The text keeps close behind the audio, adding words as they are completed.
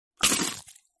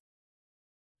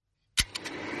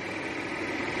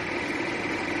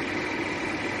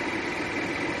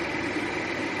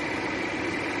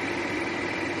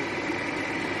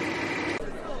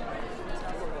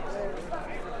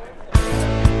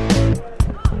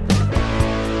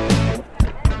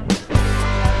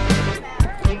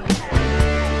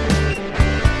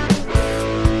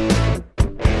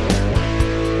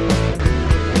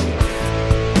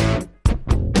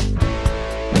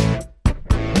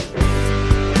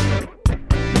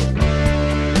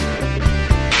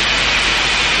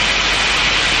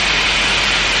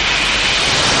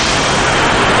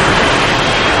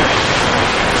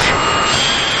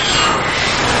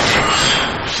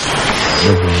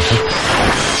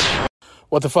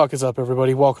What the fuck is up,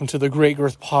 everybody? Welcome to the Great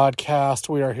Girth Podcast.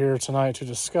 We are here tonight to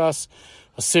discuss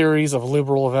a series of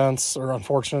liberal events or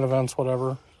unfortunate events,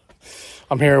 whatever.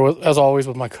 I'm here, as always,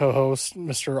 with my co-host,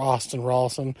 Mr. Austin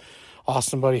Rawlson.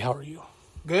 Austin, buddy, how are you?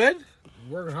 Good.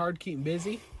 Working hard, keeping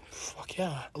busy. Fuck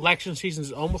yeah. Election season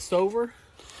is almost over.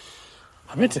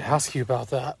 I meant to ask you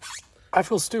about that. I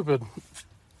feel stupid.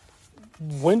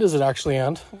 When does it actually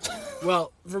end?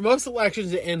 Well, for most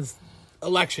elections, it ends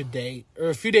election day or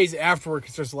a few days afterward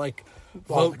because there's like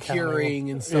vote curing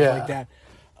and stuff like that.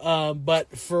 But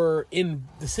in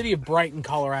the city of Brighton,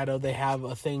 Colorado, they have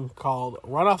a thing called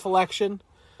runoff election,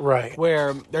 right?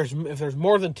 Where if there's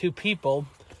more than two people,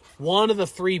 one of the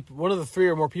three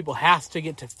or more people has to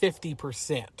get to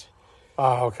 50%.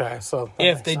 Oh, okay. So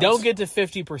if they don't get to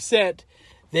 50%,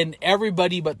 then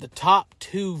everybody but the top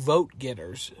two vote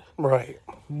getters, right,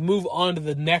 move on to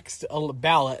the next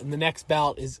ballot, and the next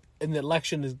ballot is. And the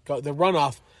election is the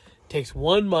runoff takes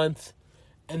 1 month,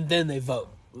 and then they vote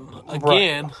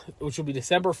again, which will be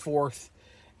December 4th,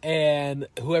 and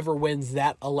whoever wins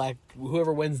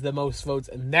the most votes,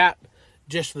 and that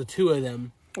just the two of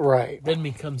them, right, then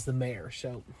becomes the mayor.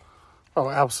 So, oh,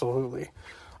 absolutely.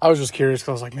 I was just curious because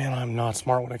I was like, man, I'm not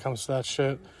smart when it comes to that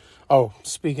shit. Oh,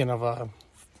 speaking of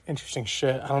interesting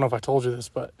shit, I don't know if I told you this,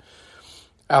 but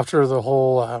after the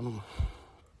whole.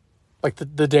 Like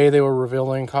the day they were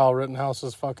revealing Kyle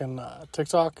Rittenhouse's fucking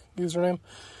TikTok username,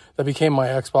 that became my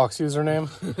Xbox username,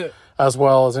 as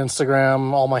well as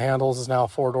Instagram. All my handles is now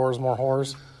 4 doors more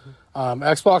whores.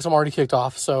 Xbox I'm already kicked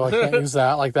off, so I can't use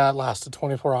that. Like that lasted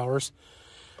 24 hours.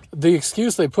 The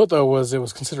excuse they put though was it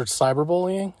was considered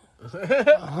cyberbullying.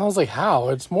 I was like, how?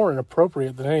 It's more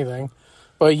inappropriate than anything,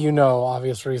 but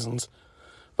obvious reasons.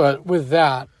 But with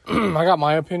that, I got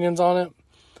my opinions on it.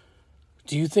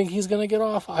 Do you think he's gonna get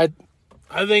off?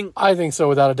 I think so,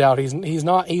 without a doubt. He's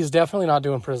definitely not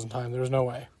doing prison time. There's no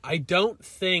way. I don't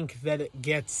think a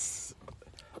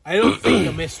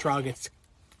mistrial gets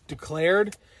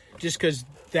declared just because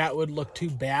that would look too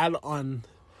bad on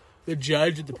the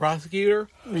judge and the prosecutor.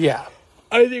 Yeah.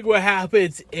 I think what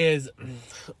happens is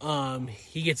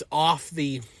he gets off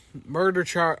the murder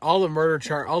charge, all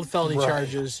the felony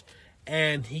charges,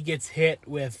 and he gets hit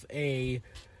with a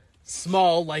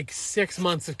small, 6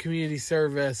 months of community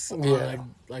service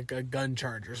on like a gun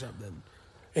charge or something.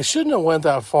 It shouldn't have went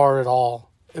that far at all.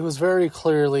 It was very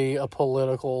clearly a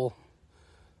political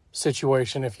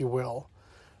situation, if you will.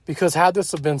 Because had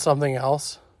this have been something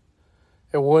else,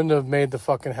 it wouldn't have made the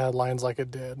fucking headlines like it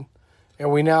did.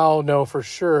 And we now know for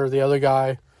sure the other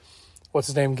guy, what's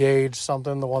his name, Gage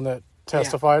something, the one that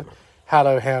testified, had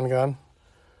a handgun.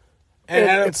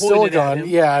 And it's still a gun.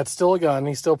 Yeah, it's still a gun.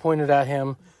 He still pointed at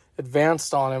him.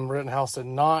 Advanced on him. Rittenhouse did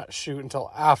not shoot until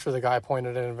after the guy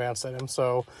pointed and advanced at him.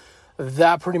 So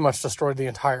that pretty much destroyed the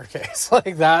entire case.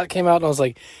 That came out and I was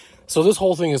like, so this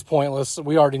whole thing is pointless.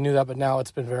 We already knew that, but now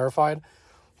it's been verified.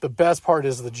 The best part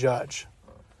is the judge.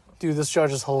 Dude, this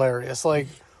judge is hilarious.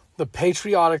 The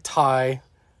patriotic tie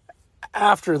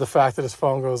after the fact that his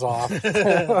phone goes off.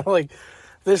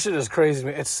 This shit is crazy to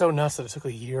me. It's so nuts that it took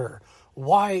a year.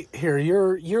 Why, here,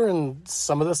 you're in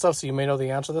some of this stuff, so you may know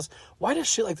the answer to this. Why does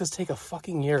shit like this take a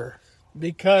fucking year?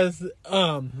 Because,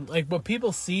 when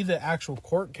people see the actual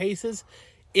court cases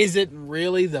isn't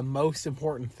really the most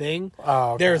important thing.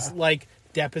 Oh, okay. There's,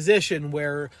 deposition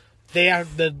where they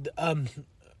have the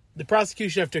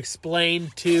prosecution have to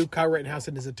explain to Kyle Rittenhouse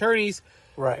and his attorneys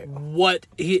what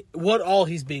all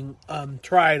he's being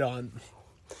tried on.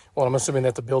 Well, I'm assuming they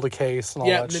have to build a case and all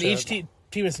that shit. Yeah, and then each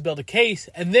team has to build a case,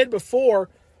 and then before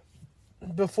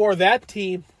that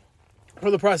team or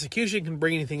the prosecution can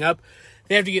bring anything up,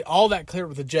 they have to get all that cleared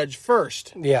with the judge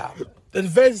first. Yeah. The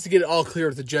defense has to get it all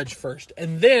cleared with the judge first,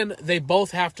 and then they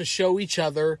both have to show each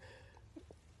other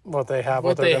what they have.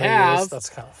 That's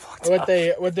kind of fucked up.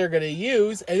 What they're going to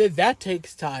use, and then that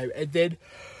takes time, and then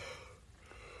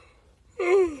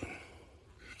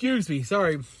excuse me,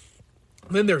 sorry.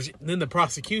 Then the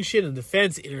prosecution and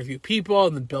defense interview people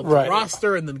and then build the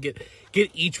roster and then get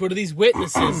each one of these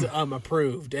witnesses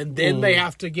approved. And then they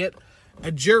have to get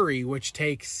a jury, which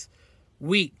takes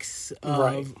weeks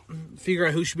of figure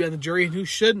out who should be on the jury and who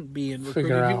shouldn't be and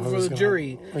recruiting people for the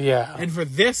jury. Yeah. And for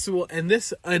this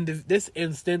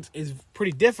instance is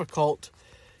pretty difficult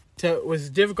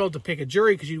to pick a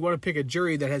jury because you want to pick a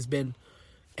jury that has been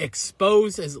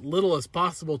exposed as little as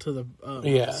possible to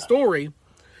the story.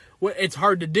 It's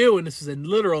hard to do, and this is a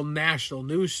literal national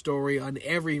news story on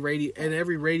every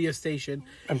radio station,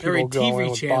 and every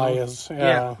TV channel. Bias.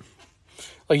 Yeah.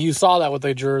 Like you saw that with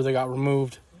the juror that got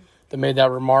removed, that made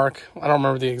that remark. I don't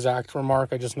remember the exact remark.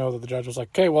 I just know that the judge was like,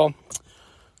 "Okay, well,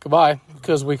 goodbye,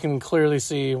 because we can clearly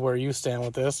see where you stand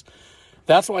with this.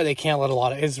 That's why they can't let a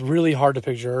lot of... It's really hard to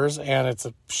pick jurors, and it's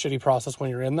a shitty process when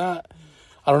you're in that.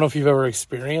 I don't know if you've ever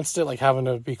experienced it, like having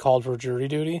to be called for jury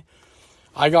duty.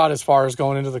 I got as far as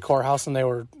going into the courthouse, and they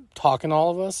were talking to all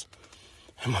of us.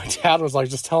 And my dad was like,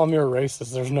 just tell them you're a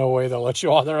racist. There's no way they'll let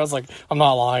you on there. I was like, I'm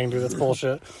not lying, dude. That's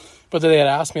bullshit. But then they had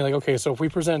asked me, like, okay, so if we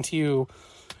present to you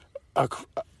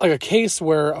a case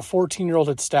where a 14-year-old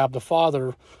had stabbed the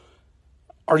father,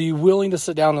 are you willing to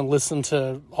sit down and listen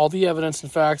to all the evidence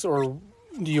and facts, or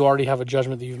do you already have a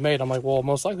judgment that you've made? I'm like, well,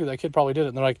 most likely that kid probably did it.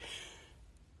 And they're like,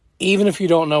 even if you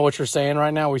don't know what you're saying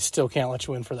right now, we still can't let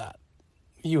you in for that.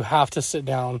 You have to sit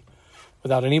down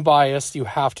without any bias. You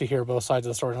have to hear both sides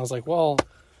of the story. And I was like, well,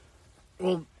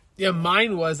 yeah,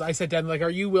 mine was, I sat down, like, are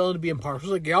you willing to be impartial?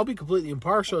 I was like, yeah, I'll be completely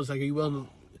impartial. It's like, are you willing to...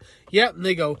 Yep. And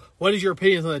they go, what is your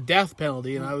opinion on the death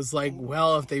penalty? And I was like,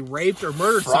 well, if they raped or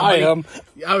murdered somebody,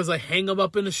 I was like, hang them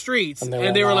up in the streets. And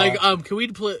they were like, can we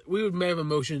would have a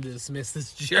motion to dismiss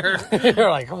this juror. You're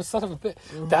like, oh, son of a bitch.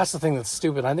 That's the thing that's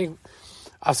stupid. I think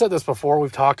I've said this before.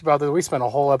 We've talked about this. We spent a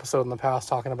whole episode in the past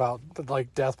talking about the,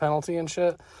 like, death penalty and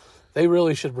shit. They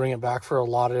really should bring it back for a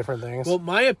lot of different things. Well,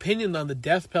 my opinion on the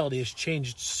death penalty has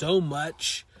changed so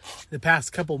much in the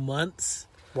past couple months.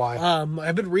 Why?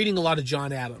 I've been reading a lot of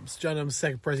John Adams. John Adams,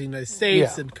 second president of the United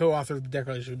States and co-author of the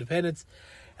Declaration of Independence.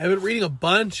 I've been reading a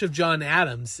bunch of John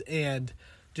Adams, and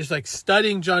just like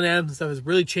studying John Adams and stuff has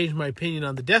really changed my opinion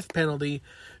on the death penalty,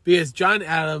 because John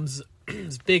Adams'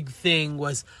 big thing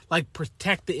was like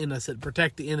protect the innocent.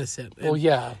 And well,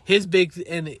 yeah. His big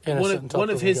one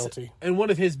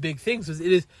of his big things was,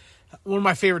 it is one of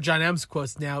my favorite John Adams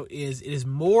quotes now is, it is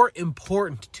more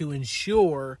important to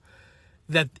ensure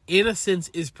that innocence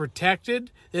is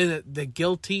protected than that the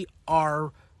guilty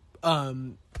are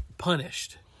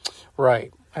punished.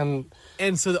 Right. And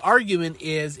so the argument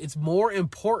is, it's more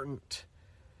important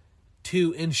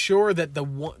to ensure that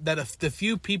the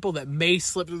few people that may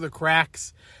slip through the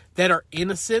cracks that are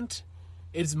innocent,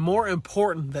 it's more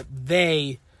important that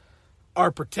they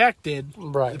are protected,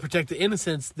 right, to protect the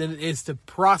innocents, than it is to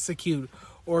prosecute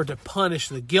or to punish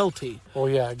the guilty. Well,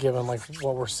 yeah, given like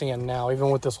what we're seeing now,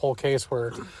 even with this whole case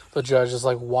where the judge is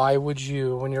like, why would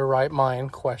you, in your right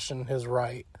mind, question his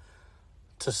right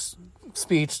to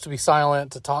speech, to be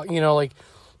silent, to talk, like,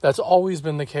 that's always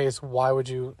been the case. Why would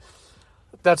you?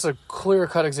 That's a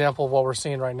clear-cut example of what we're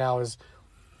seeing right now. Is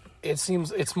it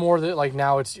seems it's more that, like,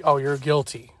 now it's, oh, you're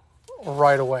guilty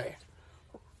right away.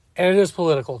 And it is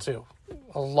political too.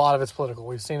 A lot of it's political.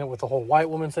 We've seen it with the whole white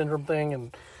woman syndrome thing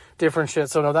and different shit.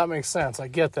 So no, that makes sense. I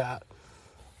get that.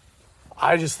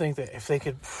 I just think that if they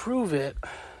could prove it,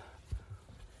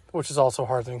 which is also a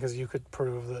hard thing, because you could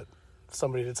prove that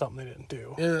somebody did something they didn't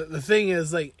do. And the thing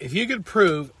is, like, if you could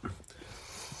prove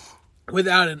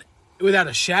without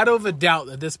a shadow of a doubt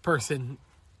that this person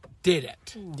did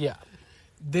it, yeah,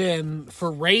 then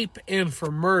for rape and for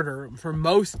murder, for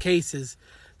most cases,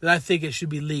 then I think it should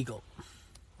be legal.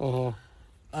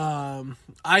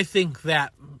 I think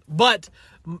that, but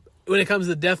when it comes to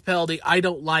the death penalty, I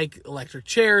don't like electric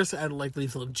chairs. I don't like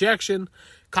lethal injection.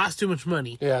 Costs too much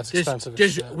money. Yeah, it's expensive.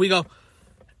 We go,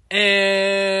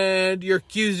 and you're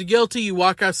accused of guilty. You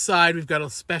walk outside. We've got a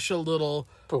special little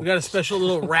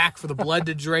rack for the blood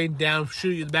to drain down.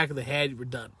 Shoot you in the back of the head. We're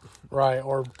done. Right,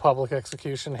 or public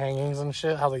execution hangings and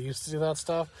shit. How they used to do that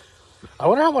stuff. I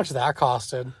wonder how much that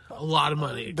costed. A lot of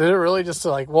money. Did it really just to,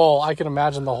 like, well, I can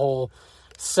imagine the whole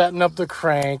setting up the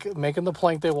crank, making the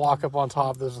plank they walk up on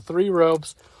top. There's 3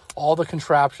 ropes, all the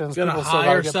contraptions. You gotta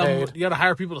hire someone. You gotta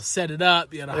hire people to set it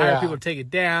up. You gotta hire people to take it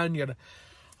down. You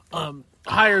gotta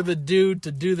hire the dude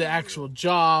to do the actual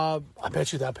job. I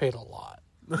bet you that paid a lot.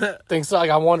 Things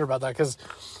like, I wonder about that, because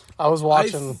I was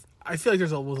watching. I feel like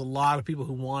was a lot of people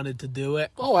who wanted to do it.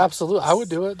 Oh, absolutely. I would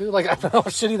do it, dude. Like, I don't know how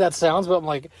shitty that sounds, but I'm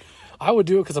like, I would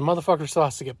do it because a motherfucker still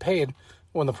has to get paid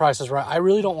when the price is right. I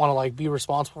really don't want to, like, be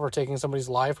responsible for taking somebody's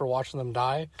life or watching them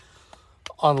die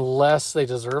unless they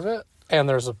deserve it and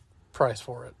there's a price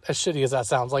for it. As shitty as that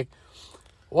sounds. Like,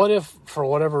 what if, for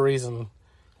whatever reason,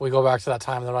 we go back to that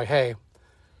time and they're like, hey,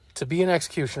 to be an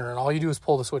executioner and all you do is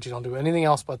pull the switch, you don't do anything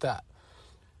else but that,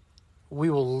 we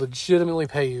will legitimately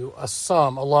pay you a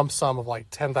lump sum of like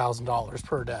 $10,000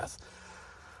 per death.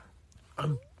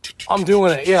 I'm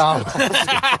doing it. Yeah,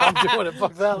 I'm doing it.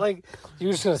 Fuck that. Like,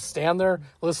 you're just going to stand there,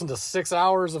 listen to 6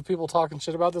 hours of people talking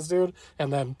shit about this dude,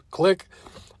 and then click.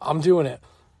 I'm doing it.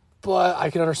 But I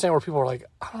can understand where people are like,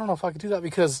 I don't know if I could do that,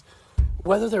 because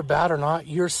whether they're bad or not,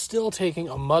 you're still taking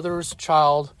a mother's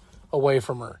child away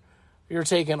from her. You're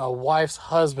taking a wife's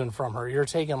husband from her. You're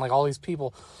taking, like, all these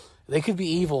people. They could be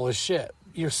evil as shit.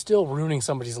 You're still ruining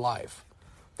somebody's life.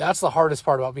 That's the hardest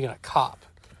part about being a cop.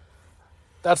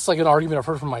 That's like an argument I've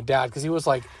heard from my dad, because he was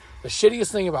like, the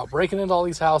shittiest thing about breaking into all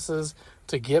these houses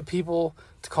to get people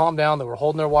to calm down that were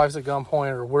holding their wives at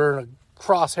gunpoint or wearing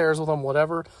crosshairs with them,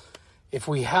 whatever. If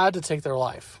we had to take their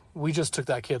life, we just took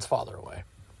that kid's father away.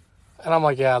 And I'm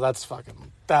like, yeah, that's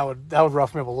fucking, that would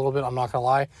rough me up a little bit, I'm not gonna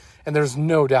lie. And there's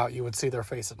no doubt you would see their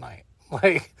face at night.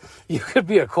 Like, you could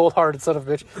be a cold-hearted son of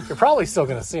a bitch. You're probably still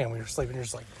gonna see them when you're sleeping. You're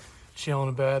just like chilling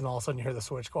in bed, and all of a sudden you hear the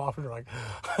switch go off, and you're like,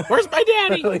 where's my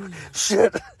daddy? like,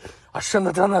 shit, I shouldn't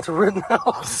have done that to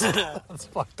Rittenhouse. That's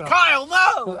fucked up. Kyle,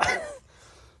 no!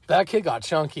 That kid got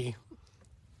chunky.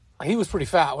 He was pretty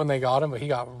fat when they got him, but he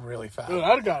got really fat. Dude,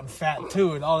 I'd have gotten fat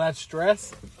too, and all that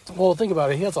stress. Well, think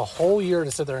about it. He has a whole year to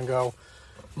sit there and go,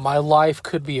 my life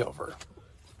could be over.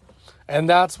 And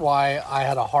that's why I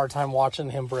had a hard time watching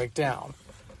him break down.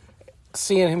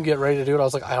 Seeing him get ready to do it, I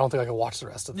was like, I don't think I can watch the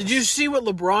rest of this. Did you see what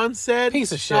LeBron said?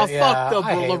 Piece of shit, oh, yeah. Fuck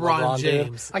I hate LeBron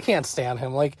James. Dude. I can't stand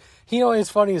him. Like, you know what's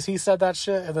funny is he said that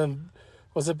shit, and then,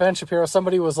 was it Ben Shapiro?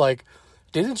 Somebody was like,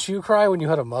 didn't you cry when you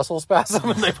had a muscle spasm?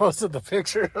 And they posted the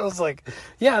picture. I was like,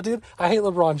 yeah, dude, I hate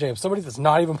LeBron James. Somebody that's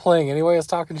not even playing anyway is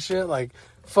talking shit. Like,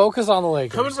 focus on the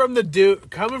Lakers. Coming from the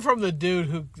dude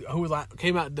who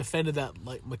came out and defended that,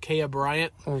 like, Ma'Khia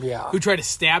Bryant. Yeah. Who tried to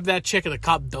stab that chick and the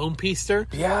cop dome pieced her.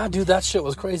 Yeah, dude, that shit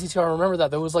was crazy too. I remember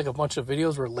that. There was like a bunch of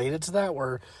videos related to that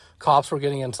where cops were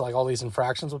getting into like all these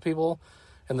infractions with people.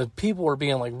 And the people were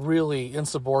being like really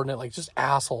insubordinate, like just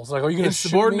assholes. Like, are you going to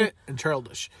shoot me? Insubordinate and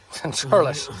childish. And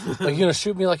churlish. Like, you going to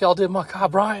shoot me like y'all did Ma'Khia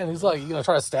Bryant? He's like, you going to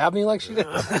try to stab me like she did?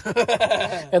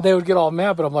 And they would get all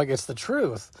mad, but I'm like, it's the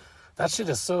truth. That shit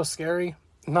is so scary.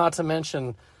 Not to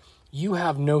mention, you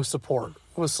have no support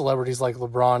with celebrities like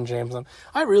LeBron James. And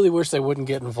I really wish they wouldn't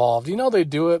get involved. You know they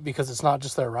do it because it's not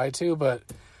just their right to, but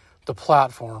the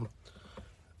platform.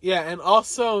 Yeah, and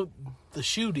also the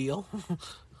shoe deal.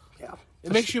 Yeah.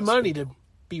 It makes you money to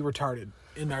be retarded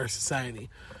in our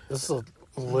society. This is a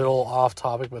little off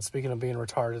topic, but speaking of being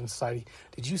retarded in society,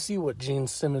 did you see what Gene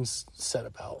Simmons said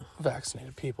about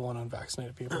vaccinated people and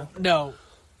unvaccinated people? No.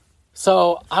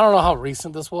 So, I don't know how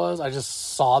recent this was. I just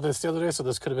saw this the other day, so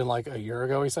this could have been like a year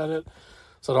ago he said it.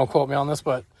 So don't quote me on this,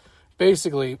 but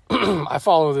basically, I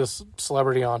follow this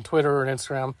celebrity on Twitter and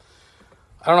Instagram.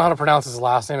 I don't know how to pronounce his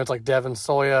last name. It's like Devin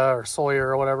Sawyer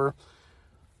or whatever.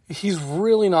 He's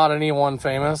really not anyone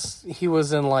famous. He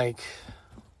was in like,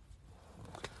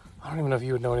 I don't even know if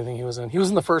you would know anything he was in. He was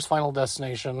in the first Final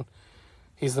Destination.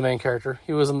 He's the main character.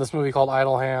 He was in this movie called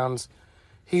Idle Hands.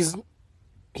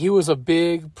 He was a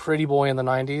big, pretty boy in the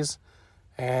 90s,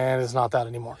 and is not that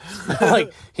anymore.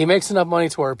 Like, he makes enough money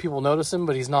to where people notice him,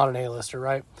 but he's not an A-lister,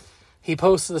 right? He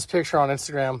posted this picture on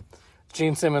Instagram,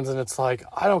 Gene Simmons, and it's like,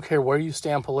 I don't care where you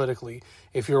stand politically.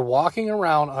 If you're walking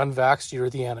around unvaxxed, you're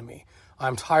the enemy.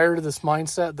 I'm tired of this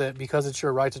mindset that because it's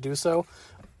your right to do so,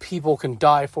 people can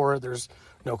die for it. There's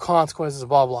no consequences,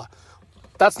 blah, blah.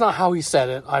 That's not how he said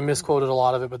it. I misquoted a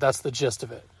lot of it, but that's the gist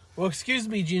of it. Well, excuse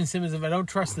me, Gene Simmons, if I don't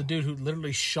trust the dude who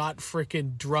literally shot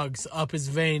freaking drugs up his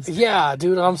veins. Yeah,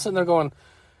 dude, I'm sitting there going,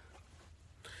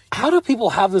 how do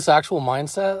people have this actual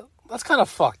mindset? That's kind of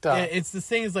fucked up. Yeah, it's the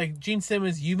thing is like, Gene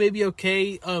Simmons, you may be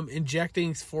okay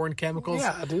injecting foreign chemicals,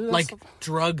 yeah, dude, like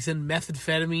drugs and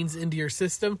methamphetamines into your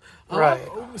system. Right.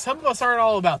 Some of us aren't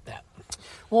all about that.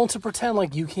 Well, to pretend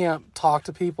like you can't talk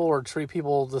to people or treat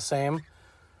people the same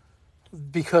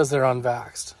because they're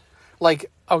unvaxxed.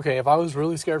 Like, okay, if I was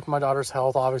really scared for my daughter's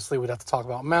health, obviously we'd have to talk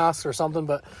about masks or something,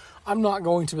 but I'm not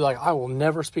going to be like, I will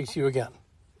never speak to you again.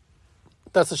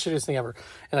 That's the shittiest thing ever.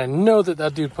 And I know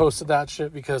that dude posted that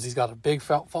shit because he's got a big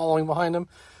following behind him.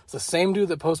 It's the same dude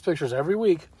that posts pictures every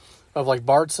week of like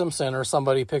Bart Simpson or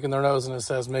somebody picking their nose and it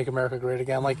says, "Make America Great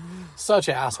Again." Like, such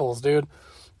assholes, dude.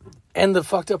 And the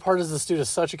fucked up part is this dude is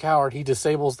such a coward. He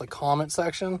disables the comment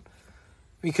section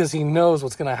because he knows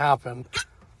what's going to happen.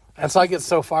 And so I get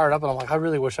so fired up and I'm like, I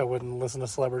really wish I wouldn't listen to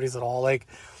celebrities at all. Like,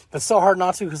 it's so hard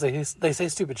not to because they say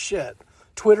stupid shit.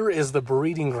 Twitter is the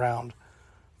breeding ground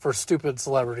for stupid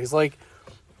celebrities. Like,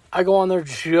 I go on there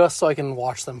just so I can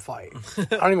watch them fight.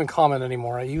 I don't even comment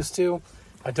anymore. I used to.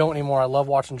 I don't anymore. I love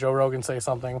watching Joe Rogan say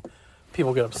something.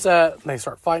 People get upset, and they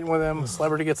start fighting with him. A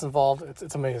celebrity gets involved.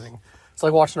 It's amazing. It's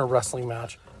like watching a wrestling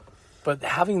match. But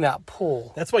having that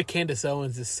pull... That's why Candace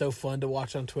Owens is so fun to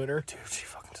watch on Twitter. Dude, she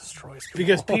fucking destroys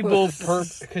people.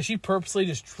 Because she purposely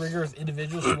just triggers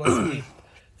individuals she wants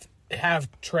to have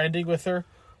trending with her.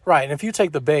 Right, and if you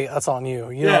take the bait, that's on you.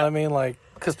 You know what I mean? Like,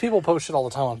 because people post shit all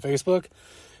the time on Facebook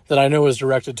that I know is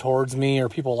directed towards me or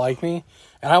people like me,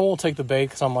 and I won't take the bait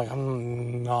because I'm like,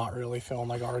 I'm not really feeling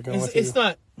like arguing with you. It's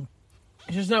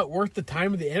just not worth the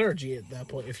time or the energy at that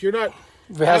point. If you're not...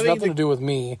 If it has nothing to do with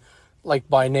me, like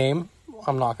by name,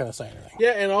 I'm not going to say anything.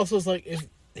 Yeah, and also it's like if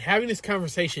having this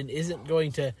conversation isn't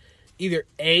going to either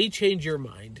A, change your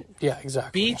mind. Yeah,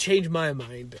 exactly. B, change my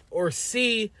mind. Or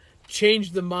C,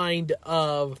 change the mind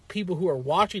of people who are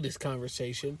watching this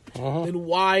conversation. Then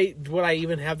why would I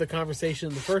even have the conversation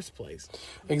in the first place?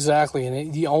 Exactly.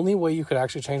 And the only way you could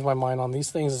actually change my mind on these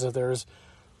things is if there's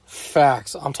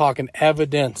facts. I'm talking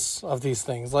evidence of these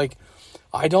things. Like,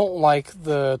 I don't like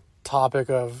the topic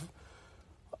of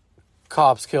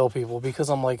cops kill people because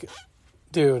I'm like,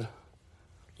 dude,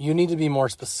 you need to be more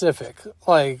specific.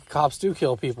 Like, cops do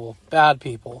kill people, bad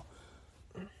people.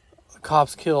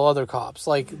 Cops kill other cops.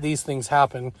 Like, these things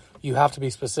happen. You have to be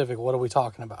specific. What are we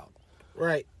talking about?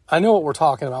 Right. I know what we're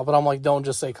talking about, but I'm like, don't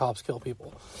just say cops kill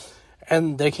people.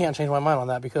 And they can't change my mind on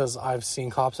that because I've seen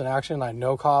cops in action. I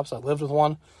know cops. I lived with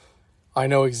one. I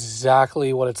know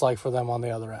exactly what it's like for them on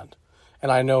the other end.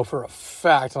 And I know for a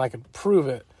fact, and I can prove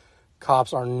it,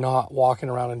 cops are not walking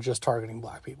around and just targeting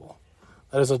black people.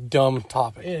 That is a dumb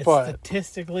topic. It's but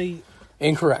statistically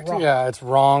incorrect. wrong. Yeah, it's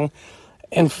wrong.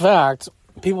 In fact,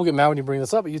 people get mad when you bring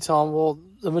this up, but you tell them, well,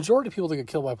 the majority of people that get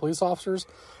killed by police officers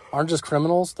aren't just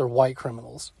criminals, they're white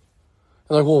criminals.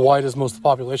 They're like, well, white is most of the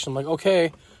population. I'm like,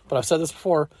 okay, but I've said this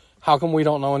before, how come we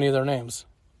don't know any of their names?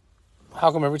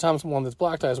 How come every time someone that's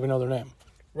black dies, we know their name?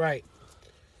 Right.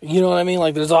 You know what I mean?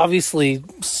 Like, there's obviously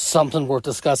something worth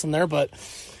discussing there, but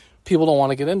people don't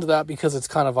want to get into that because it's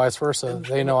kind of vice versa.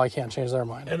 They know I can't change their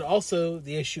mind. And also,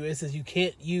 the issue is you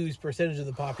can't use percentage of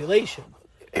the population.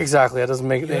 Exactly. That doesn't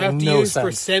make You have to no use sense.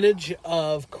 percentage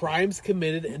of crimes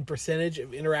committed and percentage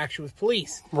of interaction with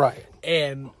police. Right.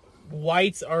 And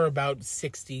whites are about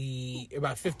 58%,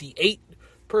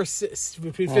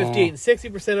 between 58 and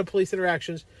 60% of police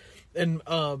interactions. And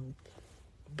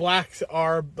blacks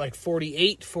are like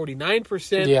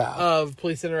 49% of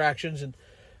police interactions. And,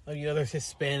 there's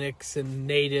Hispanics and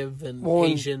Native and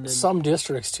Asian. And some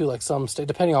districts, too, like some state,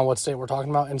 depending on what state we're talking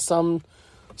about, in some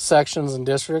sections and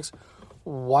districts,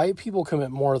 white people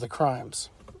commit more of the crimes.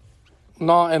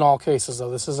 Not in all cases, though.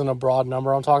 This isn't a broad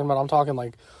number I'm talking about. I'm talking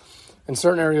like in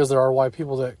certain areas there are white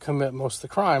people that commit most of the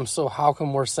crimes. So how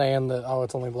come we're saying that, oh,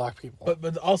 it's only black people?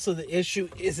 But also the issue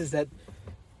is that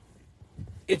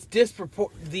it's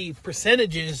the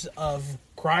percentages of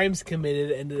crimes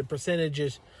committed and the percentage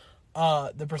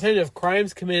of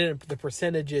crimes committed and the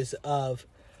percentages of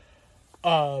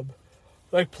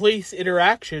like police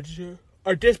interactions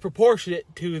are disproportionate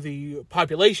to the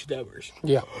population numbers.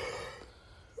 Yeah.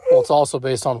 Well, it's also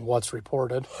based on what's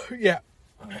reported. Yeah.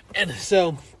 And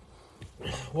so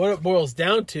what it boils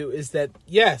down to is that,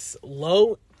 yes,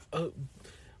 when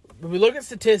we look at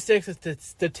statistics,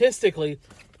 statistically,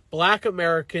 black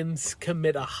Americans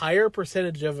commit a higher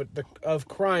percentage of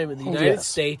crime in the United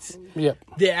States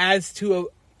as to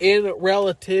in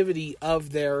relativity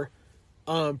of their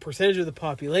percentage of the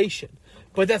population.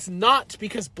 But that's not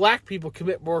because black people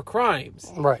commit more crimes.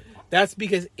 Right. That's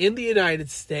because in the United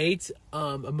States,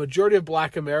 a majority of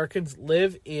black Americans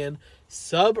live in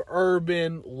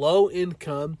suburban,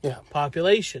 low-income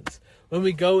populations. When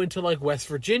we go into like West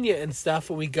Virginia and stuff,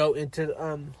 and we go into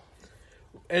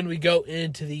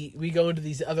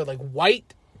these other like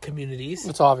white communities,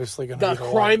 it's obviously going to be the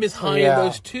crime is high in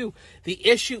those too. The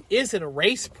issue isn't a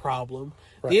race problem.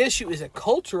 Right. The issue is a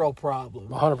cultural problem.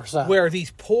 100%. Where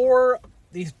these poor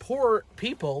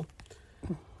people,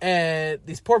 they're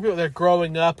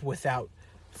growing up without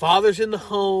fathers in the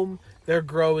home. They're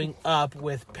growing up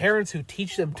with parents who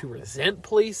teach them to resent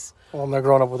police. Well, and they're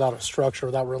growing up without a structure,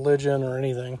 without religion or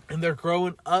anything. And they're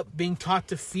growing up being taught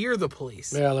to fear the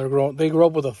police. Yeah, they grow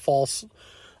up with a false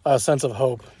sense of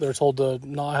hope. They're told to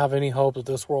not have any hope, that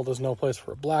this world is no place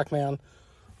for a black man.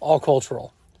 All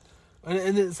cultural.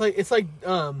 And it's like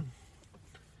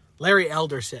Larry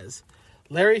Elder says.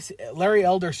 Larry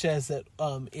Elder says that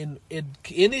in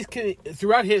these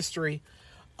throughout history,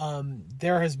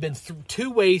 there has been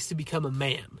two ways to become a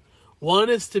man. One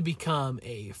is to become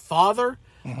a father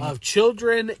of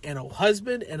children and a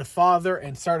husband and a father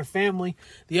and start a family.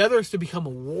 The other is to become a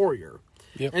warrior.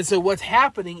 Yep. And so what's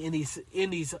happening in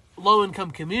these low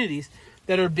income communities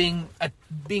that are being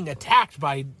attacked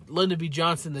by Lyndon B.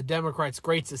 Johnson, the Democrats'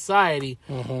 Great Society,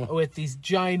 with these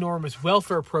ginormous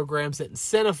welfare programs that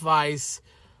incentivize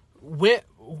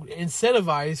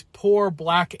poor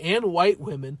black and white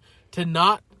women to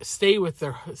not stay with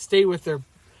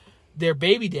their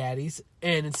baby daddies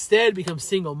and instead become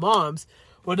single moms.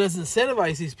 What does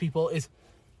incentivize these people is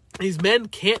these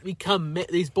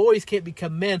boys can't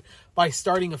become men by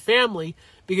starting a family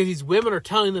because these women are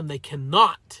telling them they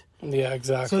cannot. Yeah,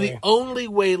 exactly. So the only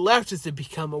way left is to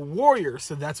become a warrior.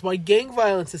 So that's why gang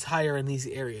violence is higher in these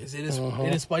areas. It is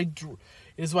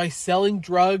It is why selling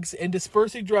drugs and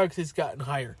dispersing drugs has gotten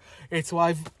higher. It's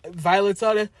why violence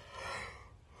on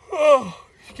a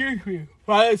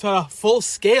full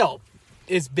scale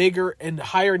is bigger and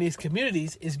higher in these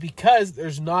communities, is because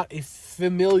there's not a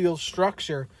familial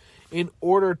structure in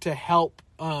order to help.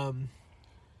 There's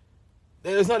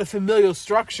not a familial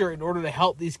structure in order to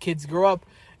help these kids grow up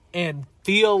and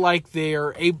feel like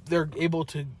they're able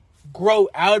to grow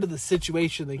out of the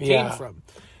situation they came from.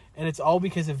 And it's all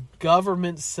because of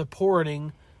government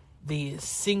supporting the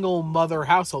single mother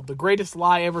household. The greatest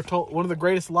lie ever told, one of the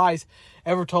greatest lies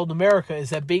ever told in America,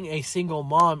 is that being a single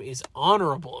mom is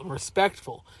honorable and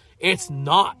respectful. It's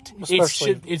not.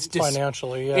 Especially it's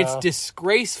financially, It's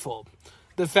disgraceful.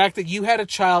 The fact that you had a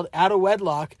child out of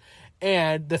wedlock,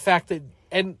 and the fact that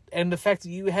the fact that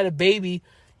you had a baby,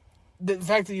 the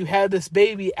fact that you had this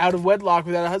baby out of wedlock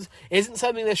without a husband, isn't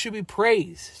something that should be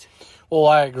praised. Well,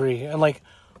 I agree. And, like,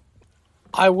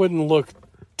 I wouldn't look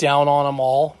down on them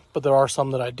all, but there are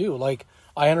some that I do. Like,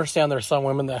 I understand there's some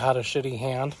women that had a shitty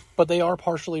hand, but they are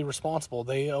partially responsible.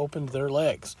 They opened their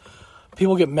legs.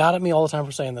 People get mad at me all the time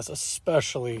for saying this,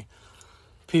 especially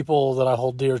people that I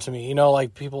hold dear to me. You know,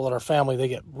 like people that are family, they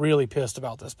get really pissed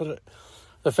about this. But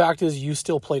the fact is, you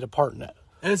still played a part in it.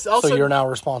 And it's also, so you're now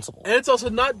responsible. And it's also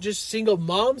not just single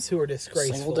moms who are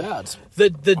disgraceful. Single dads.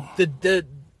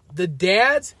 The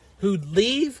dads who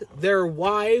leave their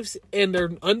wives and their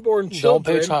unborn children,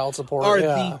 don't pay child support, are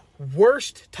the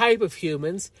worst type of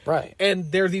humans. Right.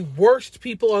 And they're the worst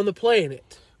people on the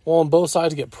planet. Well, and both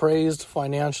sides get praised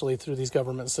financially through these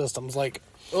government systems. Like,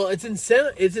 well, it's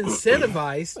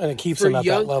incentivized. And it keeps them at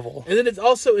that level. And then it's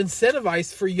also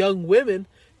incentivized for young women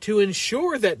to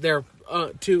ensure that they're,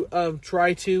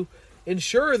 try to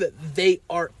ensure that they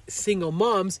are single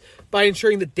moms by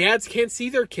ensuring that dads can't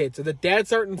see their kids or that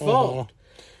dads aren't involved.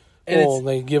 And well,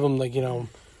 they give them, like, you know,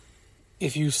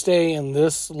 if you stay in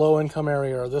this low-income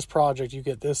area or this project, you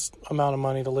get this amount of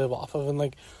money to live off of. And,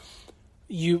 like,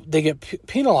 they get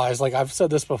penalized. Like, I've said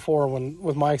this before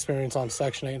with my experience on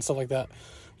Section 8 and stuff like that.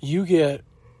 You get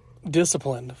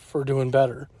disciplined for doing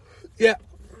better. Yeah.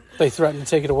 They threaten to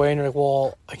take it away, and you're like,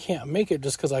 well, I can't make it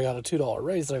just because I got a $2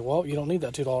 raise. Like, well, you don't need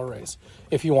that $2 raise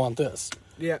if you want this.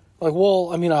 Yeah. Like,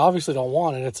 well, I mean, I obviously don't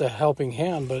want it. It's a helping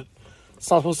hand, but it's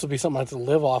not supposed to be something I have to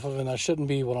live off of, and that shouldn't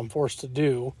be what I'm forced to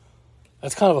do.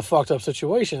 That's kind of a fucked up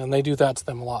situation, and they do that to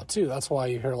them a lot, too. That's why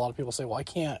you hear a lot of people say, well, I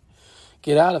can't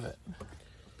get out of it.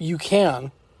 You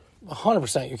can.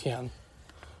 100% you can.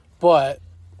 But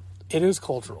it is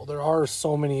cultural. There are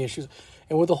so many issues.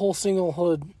 And with the whole single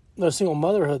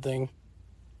motherhood thing,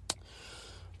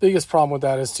 biggest problem with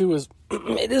that is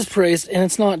it is praised, and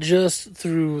it's not just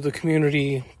through the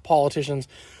community, politicians.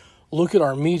 Look at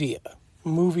our media,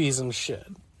 movies and shit.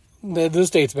 This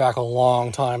dates back a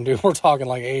long time, dude. We're talking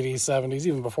like 80s, 70s,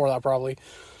 even before that probably.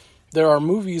 There are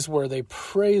movies where they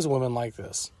praise women like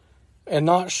this and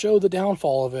not show the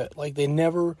downfall of it. Like, they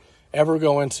never, ever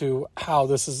go into how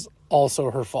this is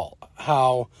also her fault,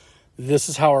 how this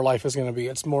is how her life is going to be.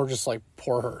 It's more just like,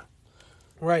 poor her.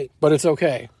 Right. But it's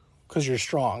okay because you're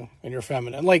strong and you're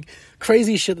feminine. Like,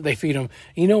 crazy shit that they feed them.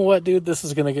 You know what, dude? This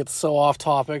is going to get so off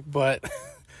topic, but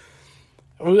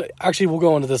actually, we'll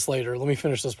go into this later. Let me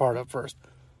finish this part up first.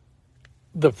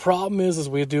 The problem is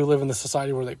we do live in the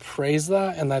society where they praise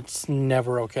that, and that's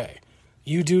never okay.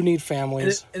 You do need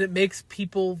families. And it makes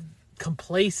people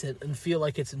complacent and feel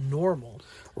like it's normal.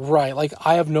 Right. Like,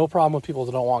 I have no problem with people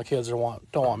that don't want kids or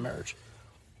don't want marriage.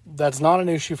 That's not an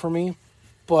issue for me,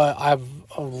 but I have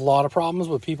a lot of problems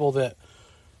with people that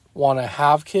want to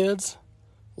have kids,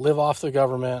 live off the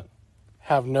government,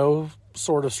 have no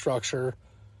sort of structure,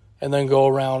 and then go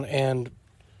around and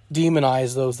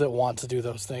demonize those that want to do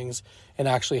those things and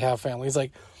actually have families.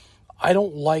 Like, I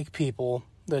don't like people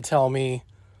that tell me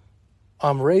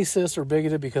I'm racist or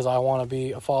bigoted because I want to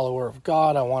be a follower of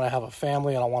God, I want to have a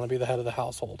family, and I want to be the head of the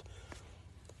household.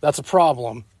 That's a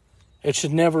problem. It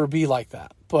should never be like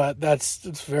that. But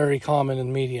it's very common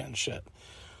in media and shit.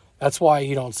 That's why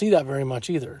you don't see that very much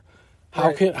either.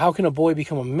 How can a boy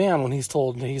become a man when he's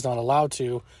told that he's not allowed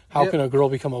to? How can a girl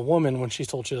become a woman when she's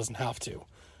told she doesn't have to?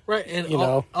 Right, and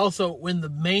also when the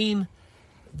main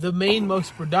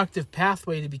most productive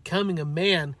pathway to becoming a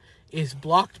man is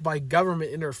blocked by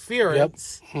government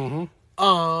interference. Yep.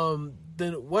 Mm-hmm.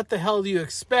 Then what the hell do you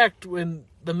expect when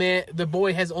the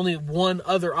boy has only one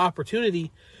other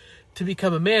opportunity to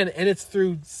become a man, and it's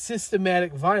through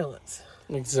systematic violence?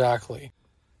 Exactly.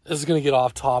 This is going to get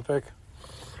off topic.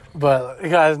 But,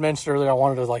 like I mentioned earlier, I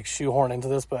wanted to, like, shoehorn into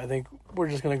this, but I think we're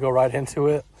just going to go right into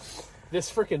it.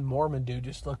 This freaking Mormon dude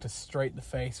just looked us straight in the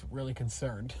face, really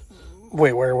concerned.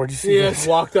 Wait, where'd you see this? He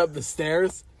walked up the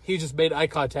stairs. He just made eye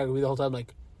contact with me the whole time,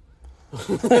 like.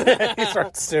 He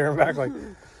starts staring back like,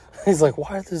 he's like,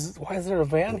 why is there a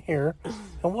van here?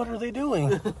 And what are they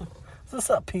doing? Is this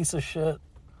a piece of shit?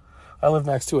 I live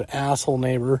next to an asshole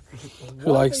neighbor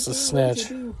who likes to snitch.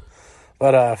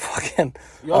 But, fucking...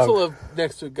 You also live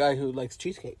next to a guy who likes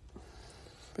cheesecake.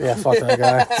 Yeah, fuck that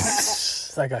guy.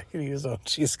 That guy could use a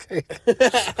cheesecake.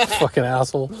 Fucking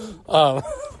asshole.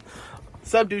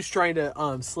 Some dude's trying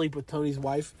to sleep with Tony's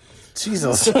wife.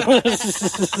 Jesus.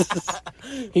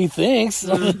 He thinks.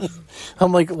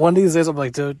 I'm like, one of these days, I'm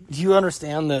like, dude, do you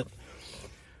understand that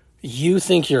you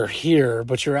think you're here,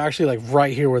 but you're actually like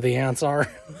right here where the ants are?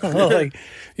 Like,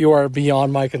 you are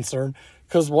beyond my concern.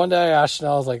 Because one day I asked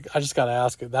Chanel, I was like, I just got to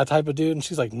ask it, that type of dude? And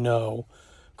she's like, no,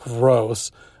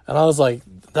 gross. And I was like,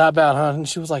 that bad, huh? And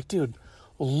she was like, dude,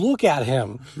 look at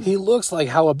him. He looks like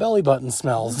how a belly button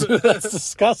smells. Dude, that's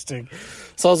disgusting.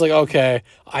 So I was like, okay,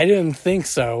 I didn't think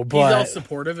so, but... He's all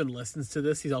supportive and listens to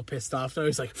this. He's all pissed off now.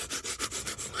 He's like...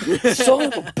 Son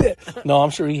of a bitch. No, I'm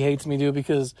sure he hates me, dude,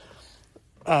 because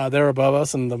they're above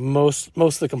us, and the most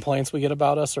of the complaints we get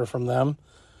about us are from them.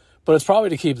 But it's probably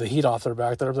to keep the heat off their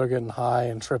back. They're getting high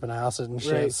and tripping acid and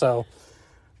shit. Right. So,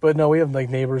 but no, we have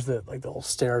like neighbors that like they'll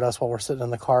stare at us while we're sitting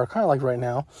in the car, kind of like right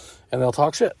now, and they'll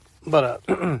talk shit. But I've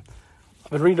been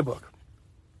reading a book.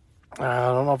 I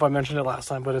don't know if I mentioned it last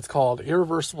time, but it's called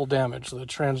Irreversible Damage, the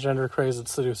Transgender Craze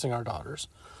That's Seducing Our Daughters,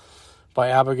 by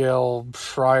Abigail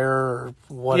Schreier or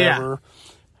whatever.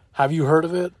 Yeah. Have you heard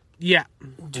of it? Yeah.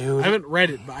 Dude. I haven't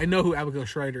read it, but I know who Abigail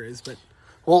Schreier is, but...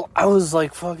 Well, I was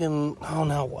like fucking... Oh,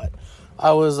 now what?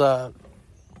 I was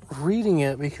reading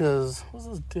it because... What does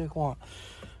this dick want?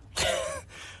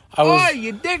 Oh,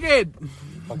 you dickhead!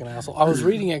 Fucking asshole. I was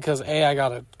reading it because, A, I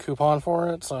got a coupon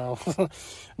for it, so...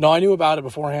 No, I knew about it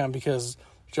beforehand because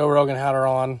Joe Rogan had her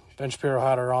on, Ben Shapiro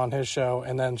had her on his show,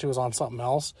 and then she was on something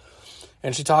else.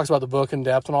 And she talks about the book in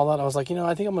depth and all that. I was like,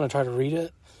 I think I'm going to try to read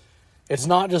it. It's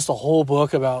not just a whole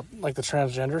book about, like, the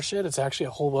transgender shit. It's actually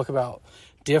a whole book about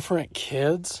different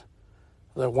kids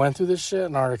that went through this shit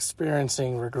and are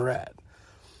experiencing regret.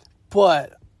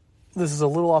 But this is a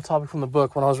little off topic from the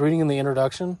book. When I was reading in the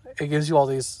introduction, it gives you all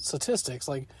these statistics,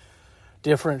 like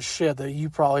different shit that you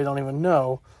probably don't even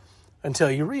know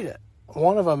until you read it.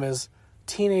 One of them is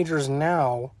teenagers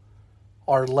now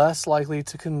are less likely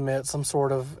to commit some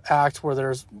sort of act where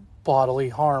there's bodily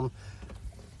harm,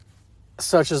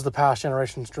 such as the past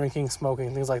generations, drinking,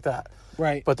 smoking, things like that.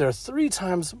 Right. But they're 3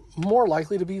 times more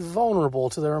likely to be vulnerable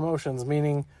to their emotions,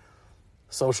 meaning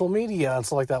social media and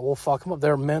stuff like that will fuck them up.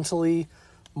 They're mentally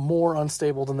more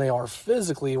unstable than they are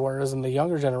physically, whereas in the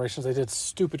younger generations, they did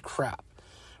stupid crap,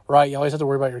 right? You always have to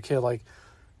worry about your kid, like,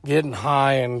 getting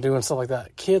high and doing stuff like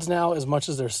that. Kids now, as much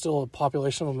as there's still a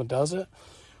population of them that does it,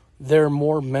 they're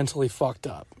more mentally fucked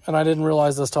up. And I didn't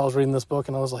realize this till I was reading this book,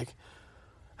 and I was like,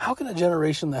 how can a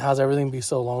generation that has everything be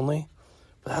so lonely?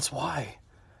 But that's why.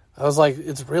 I was like,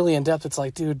 it's really in-depth. It's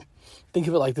like, dude, think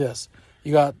of it like this.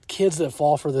 You got kids that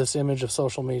fall for this image of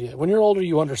social media. When you're older,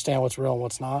 you understand what's real and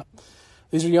what's not.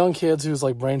 These are young kids whose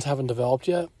like brains haven't developed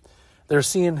yet. They're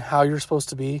seeing how you're supposed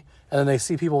to be, and then they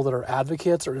see people that are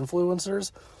advocates or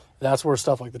influencers. That's where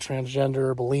stuff like the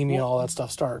transgender, bulimia, all that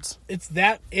stuff starts. It's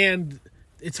that, and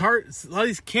it's hard. A lot of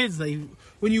these kids,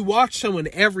 when you watch someone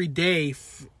every day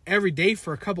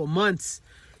for a couple months,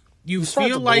 you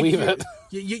feel like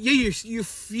you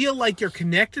feel like you're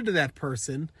connected to that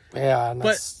person. Yeah, and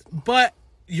but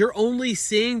you're only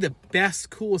seeing the best,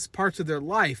 coolest parts of their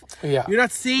life. Yeah. You're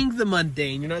not seeing the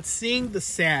mundane. You're not seeing the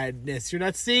sadness. You're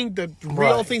not seeing the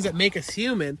real things that make us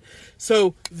human.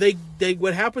 So they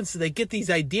what happens is they get these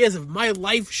ideas of my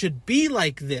life should be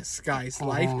like this guy's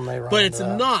life, but it's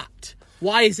not.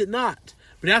 Why is it not?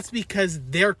 But that's because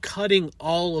they're cutting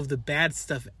all of the bad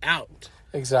stuff out.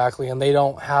 Exactly, and they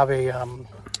don't have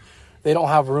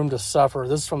room to suffer.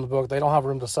 This is from the book. They don't have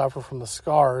room to suffer from the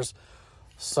scars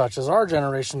such as our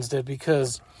generations did,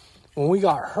 because when we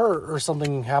got hurt or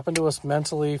something happened to us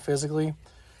mentally, physically,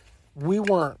 we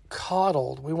weren't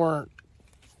coddled.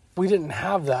 We didn't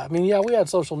have that. I mean, yeah, we had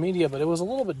social media, but it was a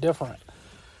little bit different.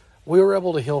 We were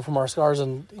able to heal from our scars,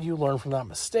 and you learn from that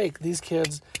mistake. These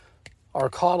kids are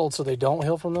coddled so they don't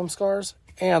heal from them scars,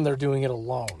 and they're doing it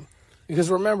alone.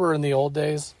 Because remember, in the old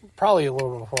days, probably a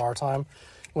little bit before our time,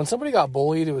 when somebody got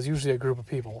bullied, it was usually a group of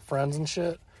people, friends and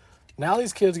shit. Now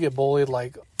these kids get bullied,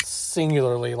 like,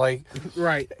 singularly, like...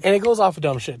 Right. And it goes off of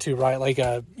dumb shit, too, right? Like,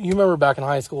 you remember back in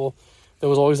high school, there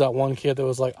was always that one kid that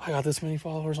was like, I got this many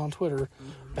followers on Twitter.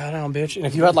 Bow down, bitch. And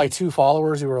if you had, like, 2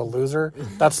 followers, you were a loser.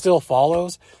 That still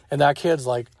follows. And that kid's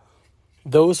like,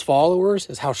 those followers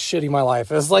is how shitty my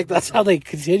life is. Like, that's how they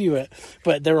continue it.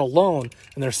 But they're alone,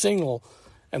 and they're single.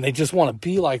 and they just want to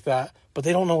be like that, but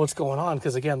they don't know what's going on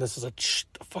because, again, this is a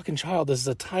fucking child. This is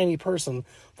a tiny person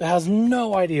that has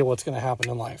no idea what's going to happen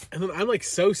in life. And then I'm like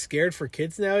so scared for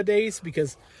kids nowadays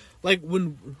because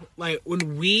when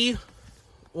we,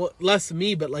 well, less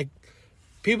me, but like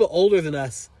people older than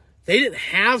us, they didn't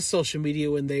have social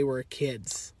media when they were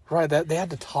kids. Right, that they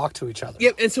had to talk to each other.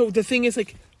 Yep, and so the thing is,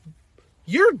 like,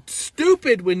 you're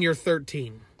stupid when you're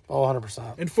 13. Oh,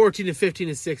 100%. And 14 and 15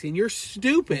 and 16. You're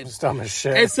stupid. It's dumb as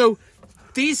shit. And so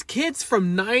these kids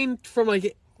from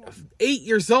 8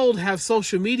 years old have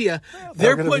social media.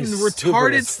 They're putting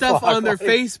retarded stuff on their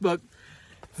Facebook.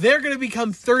 They're going to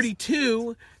become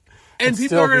 32, and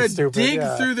people are going to dig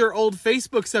through their old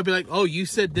Facebook stuff and be like, oh, you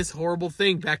said this horrible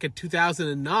thing back in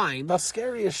 2009. That's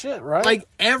scary as shit, right? Like,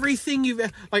 everything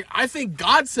I thank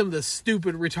God some of the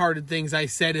stupid, retarded things I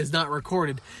said is not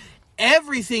recorded.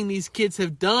 Everything these kids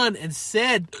have done and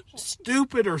said,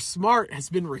 stupid or smart, has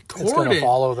been recorded. It's going to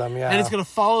follow them, yeah. And it's going to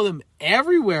follow them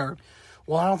everywhere.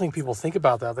 Well, I don't think people think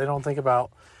about that. They don't think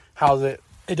about how it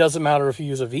doesn't matter if you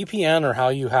use a VPN or how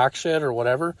you hack shit or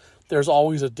whatever. There's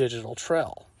always a digital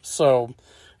trail. So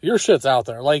your shit's out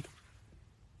there. Like,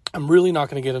 I'm really not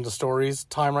going to get into stories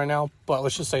time right now, but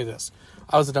let's just say this.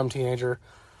 I was a dumb teenager.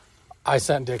 I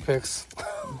sent dick pics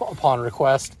upon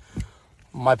request.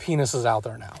 My penis is out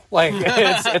there now. Like,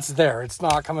 it's there. It's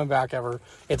not coming back ever.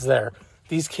 It's there.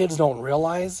 These kids don't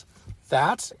realize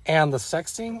that, and the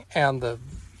sexting and the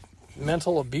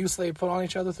mental abuse they put on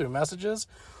each other through messages.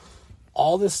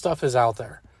 All this stuff is out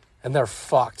there, and they're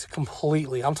fucked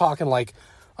completely. I'm talking like,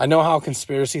 I know how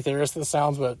conspiracy theorist this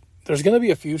sounds, but there's going to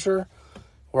be a future.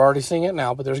 We're already seeing it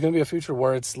now, but there's going to be a future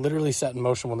where it's literally set in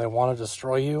motion when they want to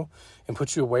destroy you and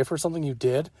put you away for something you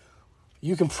did.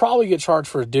 You can probably get charged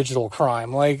for a digital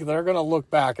crime. Like, they're going to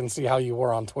look back and see how you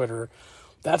were on Twitter.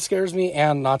 That scares me.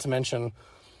 And not to mention,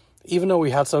 even though we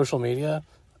had social media,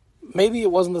 maybe it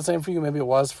wasn't the same for you. Maybe it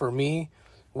was for me.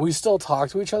 We still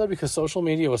talked to each other because social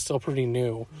media was still pretty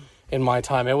new in my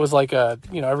time. It was like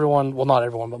everyone, well, not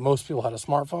everyone, but most people had a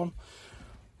smartphone.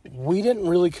 We didn't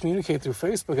really communicate through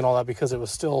Facebook and all that because it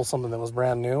was still something that was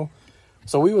brand new.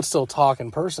 So we would still talk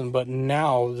in person, but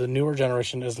now the newer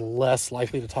generation is less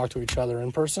likely to talk to each other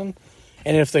in person.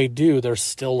 And if they do, they're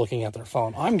still looking at their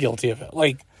phone. I'm guilty of it.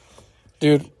 Like,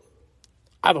 dude,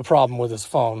 I have a problem with this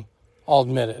phone. I'll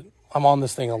admit it. I'm on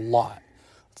this thing a lot.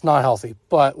 It's not healthy,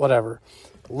 but whatever.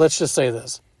 Let's just say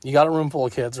this. You got a room full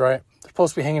of kids, right? They're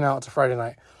supposed to be hanging out. It's a Friday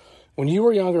night. When you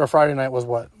were younger, a Friday night was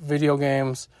what? Video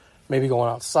games, maybe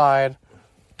going outside,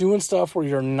 doing stuff where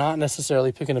you're not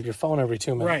necessarily picking up your phone every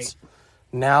 2 minutes. Right.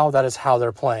 Now that is how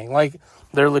they're playing. Like,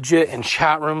 they're legit in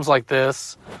chat rooms like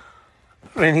this.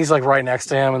 I mean, he's like right next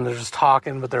to him and they're just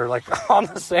talking, but they're like on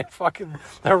the same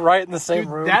they're right in the same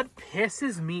room. That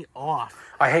pisses me off.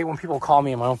 I hate when people call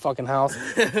me in my own fucking house.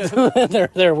 They're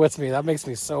there with me. That makes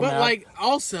me so mad. But like,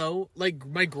 also, like,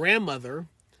 my grandmother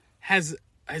has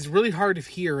really hard of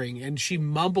hearing and she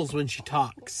mumbles when she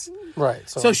talks. Right.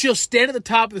 So she'll stand at the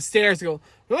top of the stairs and go,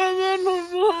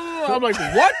 I'm like,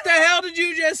 what the hell did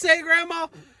you just say, Grandma?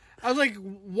 I was like,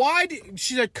 why?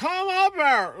 She's like, come up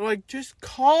here. Like, just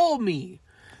call me.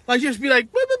 Like, just be like,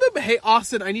 hey,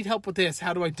 Austin, I need help with this.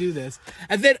 How do I do this?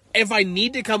 And then if I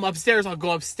need to come upstairs, I'll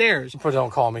go upstairs. But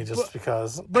don't call me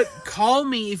because. But call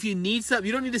me if you need something.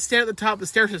 You don't need to stand at the top of the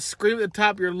stairs and scream at the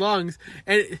top of your lungs.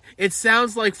 And it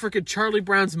sounds like freaking Charlie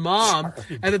Brown's mom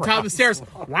at the top of the stairs.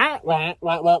 Like,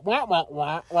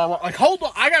 hold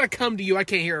on. I got to come to you. I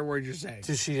can't hear a word you're saying.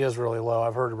 Dude, she is really low.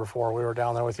 I've heard her before. We were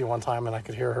down there with you one time and I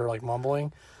could hear her like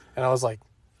mumbling. And I was like,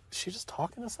 is she just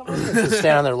talking to somebody? She's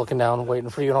standing there looking down and waiting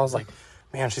for you. And I was like,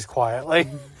 man, she's quiet. Like,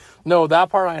 no, that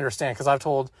part I understand. Because I've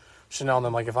told Chanel and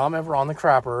them, like, if I'm ever on the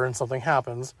crapper and something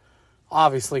happens,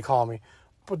 obviously call me.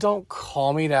 But don't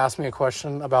call me to ask me a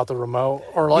question about the remote.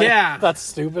 Or like, that's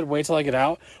stupid. Wait till I get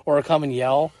out. Or come and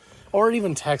yell. Or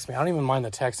even text me. I don't even mind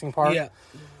the texting part. Yeah.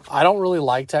 I don't really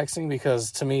like texting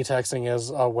because to me texting is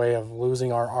a way of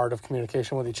losing our art of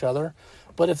communication with each other.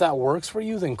 But if that works for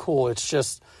you, then cool. It's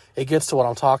just, it gets to what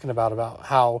I'm talking about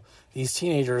how these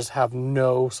teenagers have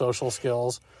no social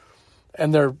skills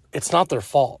and it's not their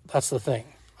fault. That's the thing.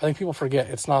 I think people forget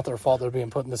it's not their fault they're being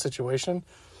put in this situation.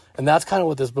 And that's kind of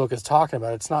what this book is talking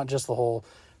about. It's not just the whole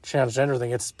transgender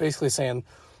thing. It's basically saying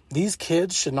these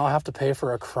kids should not have to pay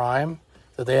for a crime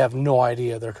that they have no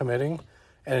idea they're committing.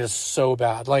 And it is so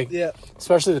bad. Like,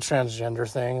 especially the transgender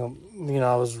thing. You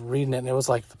know, I was reading it and it was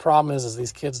like, the problem is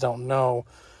these kids don't know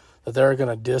that they're going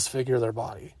to disfigure their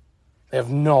body. They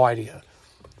have no idea.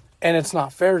 And it's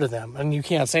not fair to them. And you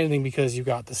can't say anything because you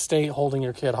got the state holding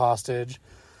your kid hostage,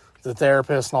 the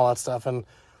therapist and all that stuff. And,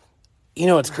 you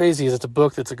know, what's crazy is it's a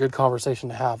book that's a good conversation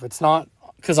to have. It's not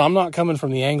Because I'm not coming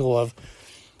from the angle of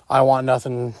I want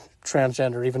nothing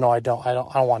transgender, even though I don't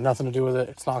want nothing to do with it.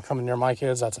 It's not coming near my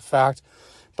kids. That's a fact.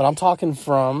 But I'm talking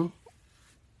from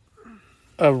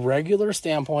a regular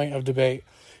standpoint of debate,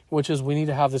 which is we need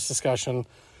to have this discussion.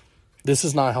 This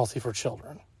is not healthy for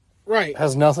children. Right. It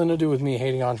has nothing to do with me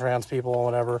hating on trans people or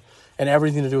whatever, and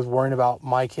everything to do with worrying about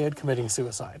my kid committing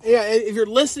suicide. Yeah, if you're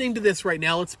listening to this right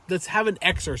now, let's have an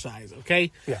exercise,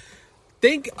 okay? Yeah.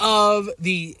 Think of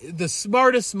the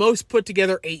smartest, most put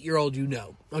together 8-year-old you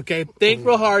know. Okay? Think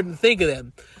real hard and think of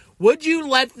them. Would you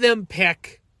let them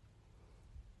pick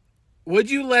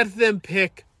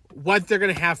what they're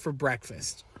gonna have for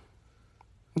breakfast?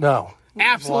 No.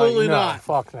 Absolutely no, not.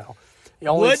 Fuck no.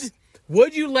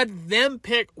 Would you let them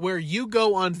pick where you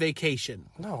go on vacation?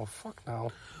 No, fuck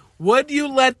no. Would you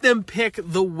let them pick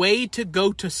the way to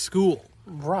go to school?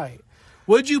 Right.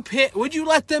 Would you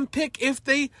let them pick if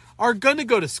they are going to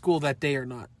go to school that day or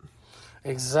not?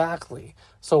 Exactly.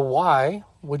 So why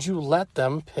would you let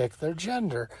them pick their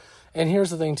gender? And here's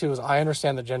the thing too, is I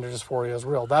understand that gender dysphoria is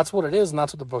real. That's what it is, and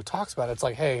that's what the book talks about. It's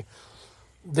like, hey,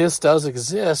 this does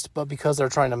exist, but because they're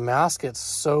trying to mask it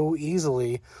so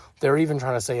easily, they're even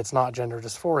trying to say it's not gender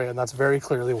dysphoria, and that's very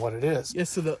clearly what it is.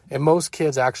 Yes, and most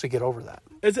kids actually get over that.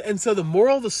 And so the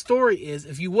moral of the story is,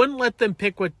 if you wouldn't let them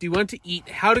pick what do you want to eat,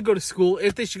 how to go to school,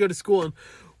 if they should go to school, and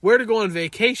where to go on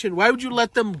vacation, why would you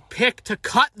let them pick to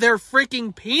cut their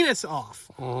freaking penis off?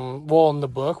 Well, in the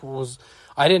book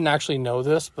I didn't actually know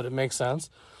this, but it makes sense.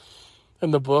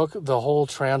 In the book, the whole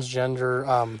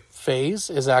transgender phase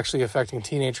is actually affecting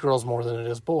teenage girls more than it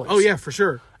is boys. Oh, yeah, for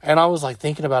sure. And I was like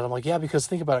thinking about it. I'm like, yeah, because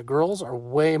think about it. Girls are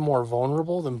way more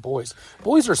vulnerable than boys.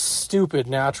 Boys are stupid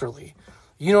naturally.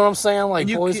 You know what I'm saying? Like,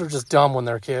 boys are just dumb when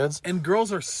they're kids. And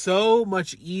girls are so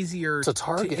much easier to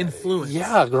target. To influence.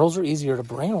 Yeah, girls are easier to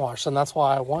brainwash. And that's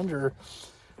why I wonder,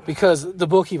 because the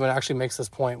book even actually makes this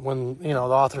point when, the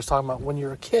author's talking about when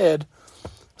you're a kid,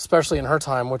 especially in her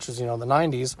time, which is, the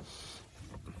 90s,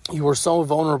 you were so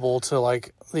vulnerable to,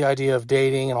 like, the idea of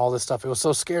dating and all this stuff. It was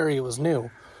so scary. It was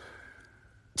new.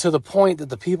 To the point that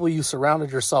the people you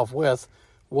surrounded yourself with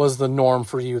was the norm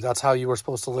for you. That's how you were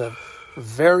supposed to live.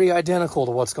 Very identical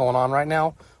to what's going on right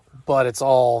now, but it's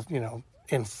all,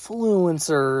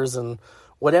 influencers and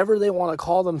whatever they want to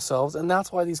call themselves. And that's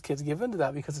why these kids give into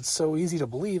that, because it's so easy to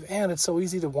believe and it's so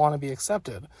easy to want to be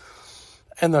accepted.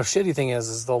 And the shitty thing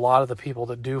is a lot of the people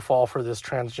that do fall for this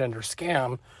transgender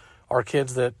scam are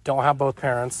kids that don't have both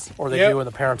parents, or they do and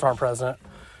the parents aren't present,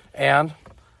 and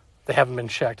they haven't been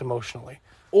checked emotionally.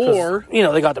 Or,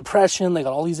 they got depression, they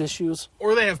got all these issues.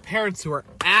 Or they have parents who are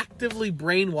actively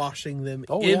brainwashing them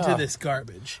into this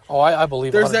garbage. Oh, I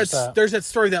believe there's 100%. There's that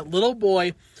story, that little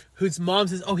boy whose mom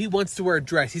says, he wants to wear a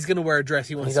dress. He's going to wear a dress.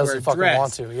 He wants to wear a dress. He doesn't fucking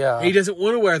want to, yeah. And he doesn't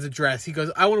want to wear the dress. He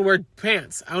goes, I want to wear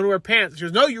pants. I want to wear pants. She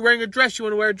goes, no, you're wearing a dress. You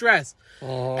want to wear a dress.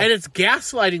 And it's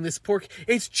gaslighting this poor kid.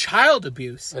 It's child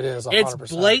abuse. It is, 100%.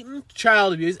 It's blatant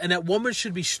child abuse, and that woman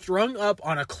should be strung up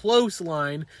on a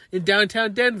clothesline in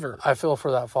downtown Denver. I feel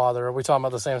for that father. Are we talking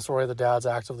about the same story? The dad's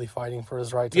actively fighting for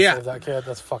his right to save that kid.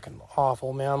 That's fucking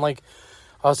awful, man. Like,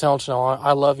 I was telling Chanel,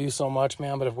 I love you so much,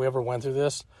 man, but if we ever went through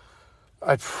this,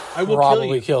 I will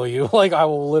probably kill you. Like, I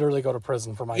will literally go to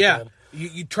prison for my kid.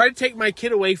 You try to take my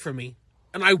kid away from me,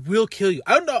 and I will kill you.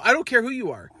 I don't care who you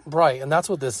are. Right, and that's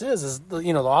what this is the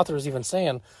author is even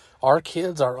saying, our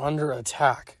kids are under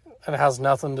attack, and it has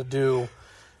nothing to do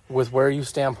with where you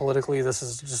stand politically. This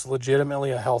is just legitimately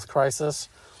a health crisis,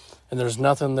 and there's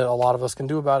nothing that a lot of us can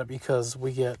do about it, because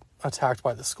we get attacked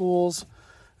by the schools,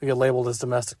 we get labeled as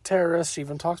domestic terrorists. She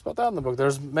even talks about that in the book.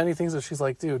 There's many things that she's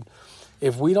like, dude,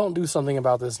 if we don't do something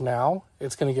about this now,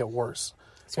 it's going to get worse.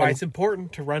 That's why it's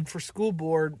important to run for school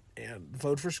board and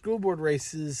vote for school board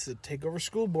races, take over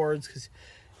school boards, because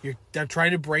they're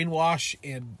trying to brainwash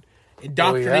and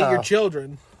indoctrinate your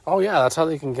children. Oh, yeah, that's how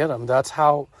they can get them. That's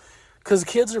how... Because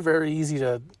kids are very easy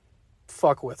to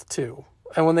fuck with, too.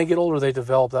 And when they get older, they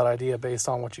develop that idea based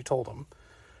on what you told them.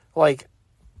 Like,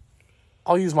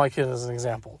 I'll use my kid as an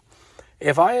example.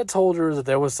 If I had told her that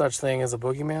there was such thing as a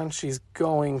boogeyman, she's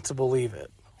going to believe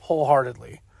it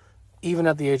wholeheartedly, even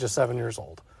at the age of 7 years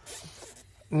old.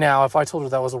 Now, if I told her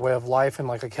that was a way of life and,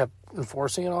 like, I kept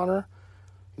enforcing it on her,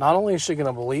 not only is she going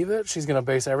to believe it, she's going to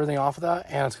base everything off of that,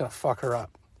 and it's going to fuck her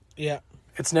up. Yeah.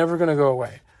 It's never going to go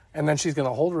away. And then she's going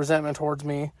to hold resentment towards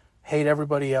me, hate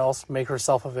everybody else, make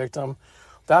herself a victim.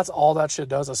 That's all that shit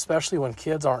does, especially when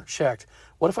kids aren't checked.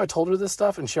 What if I told her this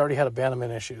stuff and she already had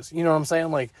abandonment issues? You know what I'm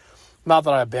saying? Like, not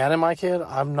that I abandon my kid.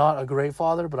 I'm not a great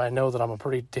father, but I know that I'm a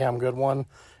pretty damn good one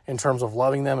in terms of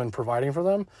loving them and providing for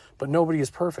them. But nobody is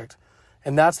perfect.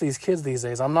 And that's these kids these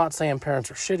days. I'm not saying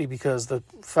parents are shitty, because the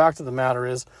fact of the matter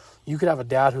is You could have a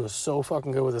dad who is so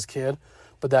fucking good with his kid,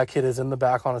 but that kid is in the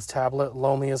back on his tablet,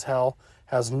 lonely as hell,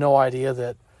 has no idea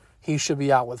that he should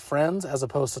be out with friends as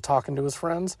opposed to talking to his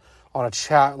friends on a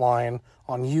chat line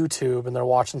on YouTube, and they're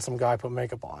watching some guy put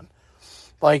makeup on.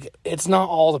 Like, it's not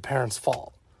all the parents'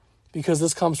 fault, because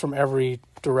this comes from every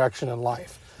direction in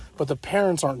life. But the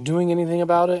parents aren't doing anything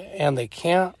about it, and they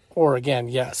can't, or again,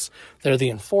 yes, they're the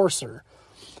enforcer.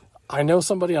 I know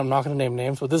somebody, I'm not going to name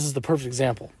names, but this is the perfect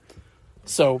example.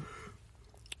 So,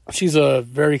 she's a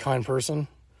very kind person,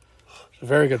 a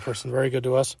very good person, very good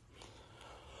to us.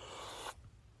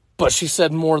 But she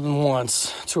said more than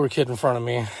once to her kid in front of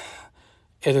me,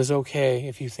 it is okay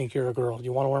if you think you're a girl.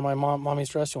 You want to wear my mommy's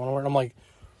dress? You want to wear it? I'm like,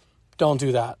 don't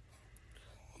do that.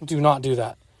 Do not do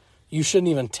that. You shouldn't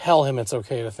even tell him it's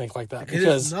okay to think like that.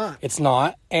 Because it's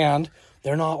not. And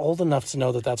they're not old enough to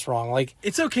know that that's wrong. Like,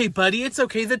 it's okay, buddy. It's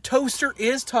okay. The toaster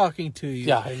is talking to you.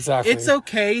 Yeah, exactly. It's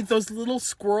okay. Those little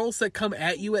squirrels that come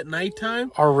at you at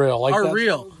nighttime are real. Like, are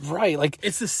real. Right. Like,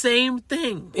 it's the same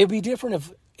thing. It'd be different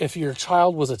if your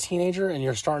child was a teenager and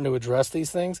you're starting to address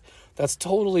these things. That's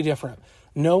totally different.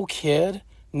 No kid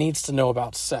needs to know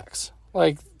about sex.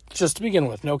 Like, just to begin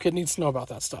with, no kid needs to know about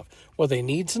that stuff. What they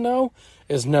need to know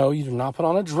is, no, you do not put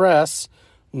on a dress.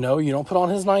 No, you don't put on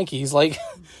his Nikes. Like,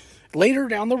 later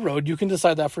down the road, you can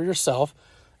decide that for yourself.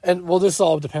 And, well, this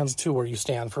all depends, too, where you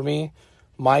stand. For me,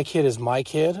 my kid is my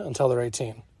kid until they're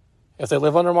 18. If they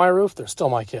live under my roof, they're still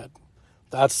my kid.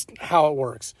 That's how it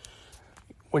works.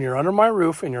 When you're under my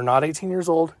roof and you're not 18 years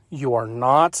old, you are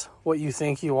not what you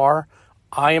think you are.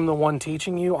 I am the one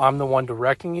teaching you. I'm the one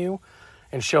directing you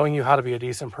and showing you how to be a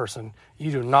decent person. You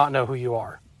do not know who you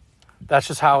are. That's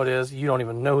just how it is. You don't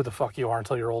even know who the fuck you are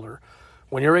until you're older.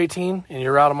 When you're 18 and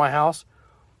you're out of my house,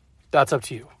 that's up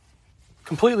to you.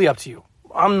 Completely up to you.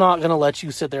 I'm not going to let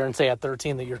you sit there and say at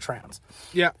 13 that you're trans.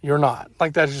 Yeah. You're not.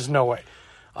 Like, there's just no way.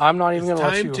 I'm not even going to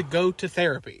let you. It's time to go to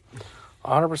therapy.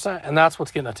 100%. And that's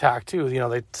what's getting attacked, too. You know,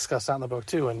 they discuss that in the book,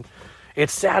 too. And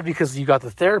it's sad because you got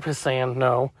the therapist saying,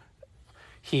 no,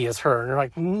 he is her. And you're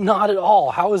like, not at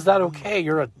all. How is that okay?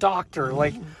 You're a doctor.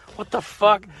 Like, what the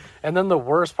fuck? And then the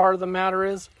worst part of the matter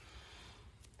is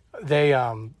they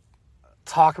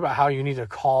talk about how you need to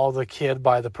call the kid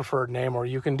by the preferred name, or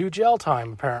you can do jail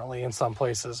time, apparently, in some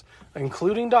places,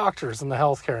 including doctors in the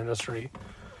healthcare industry.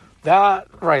 That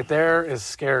right there is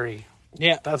scary.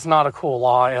 Yeah. That's not a cool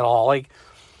law at all. Like,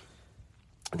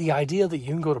 the idea that you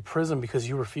can go to prison because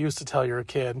you refuse to tell your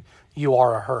kid you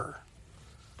are a her.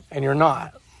 And you're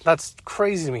not. That's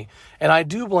crazy to me. And I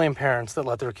do blame parents that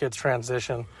let their kids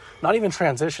transition. Not even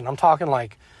transition. I'm talking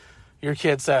like your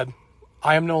kid said,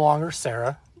 I am no longer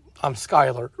Sarah. I'm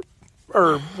Skylar.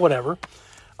 Or whatever.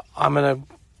 I'm going to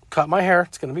cut my hair.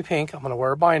 It's going to be pink. I'm going to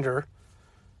wear a binder.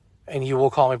 And you will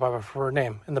call me by my preferred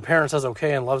name. And the parent says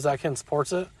okay and loves that kid and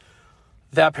supports it.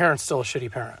 That parent's still a shitty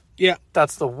parent. Yeah.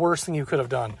 That's the worst thing you could have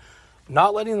done.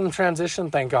 Not letting them transition,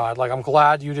 thank God. Like, I'm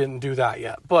glad you didn't do that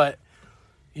yet. But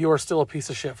you are still a piece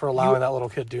of shit for allowing that little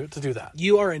kid to do that.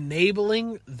 You are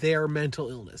enabling their mental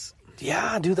illness.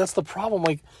 Yeah, dude, that's the problem.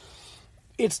 Like,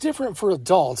 it's different for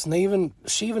adults. And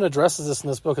she even addresses this in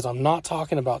this book, because I'm not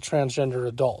talking about transgender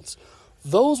adults.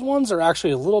 Those ones are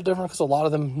actually a little different because a lot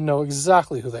of them know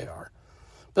exactly who they are.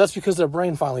 But that's because their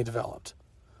brain finally developed.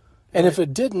 And if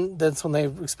it didn't, that's when they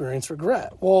experience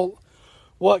regret. Well,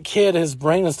 what kid his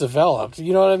brain has developed?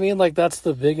 You know what I mean? Like, that's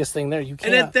the biggest thing there. You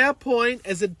can't. And at that point,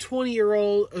 as a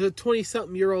 20-year-old or a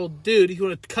 20-something-year-old dude, if you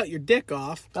want to cut your dick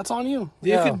off, that's on you.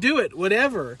 You can do it,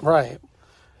 whatever. Right.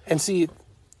 And see,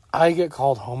 I get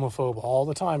called homophobe all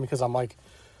the time because I'm like,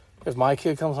 if my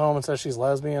kid comes home and says she's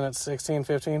lesbian at 16,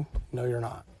 15, no, you're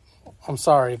not. I'm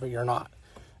sorry, but you're not.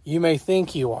 You may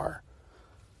think you are.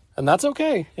 And that's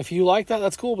okay. If you like that,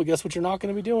 that's cool. But guess what you're not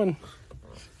going to be doing?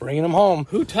 Bringing them home.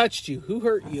 Who touched you? Who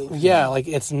hurt you? Yeah, like,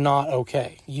 it's not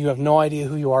okay. You have no idea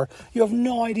who you are. You have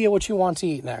no idea what you want to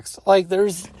eat next. Like,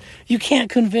 you can't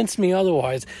convince me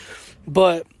otherwise.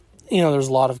 But, you know, there's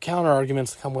a lot of counter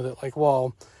arguments that come with it. Like,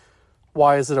 well,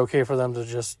 why is it okay for them to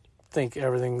just think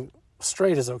everything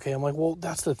straight is okay? I'm like, well,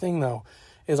 that's the thing, though,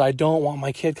 is I don't want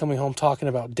my kid coming home talking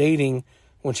about dating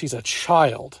when she's a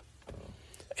child.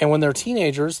 And when they're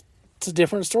teenagers, it's a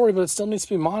different story, but it still needs to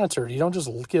be monitored. You don't just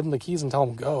give them the keys and tell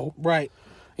them go. Right.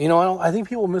 You know, I think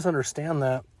people misunderstand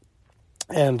that.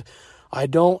 And I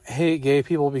don't hate gay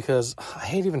people because I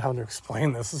hate even having to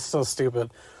explain this. It's so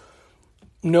stupid.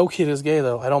 No kid is gay,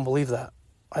 though. I don't believe that.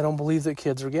 I don't believe that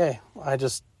kids are gay.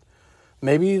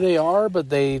 Maybe they are, but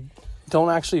they don't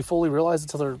actually fully realize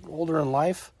it until they're older in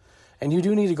life. And you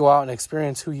do need to go out and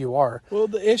experience who you are. Well,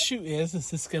 the issue is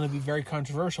this is going to be very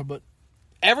controversial, but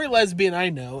every lesbian I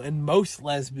know, and most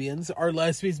lesbians are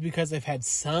lesbians because they've had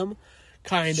some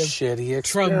kind of shitty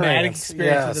traumatic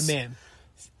experience with a man.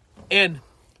 And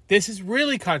this is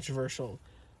really controversial.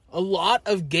 A lot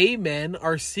of gay men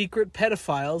are secret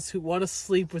pedophiles who want to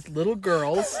sleep with little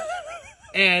girls.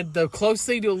 And the closest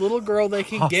thing to a little girl they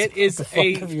can get is what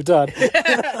the fuck have you done?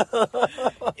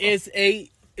 is a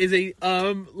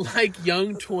like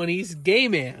young 20s gay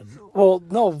man. Well,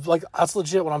 no, like that's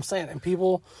legit what I'm saying. And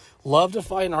people love to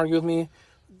fight and argue with me.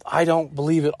 I don't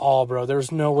believe it all, bro.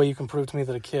 There's no way you can prove to me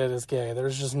that a kid is gay.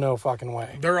 There's just no fucking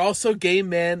way. There are also gay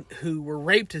men who were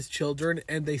raped as children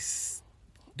and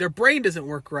their brain doesn't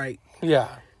work right. Yeah.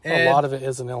 And a lot of it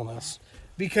is an illness.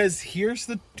 Because here's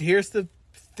the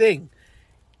thing.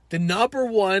 The number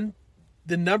one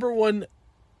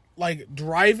like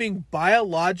driving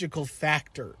biological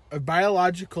factor, a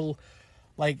biological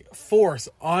like force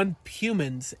on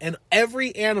humans and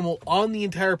every animal on the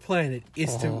entire planet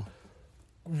is to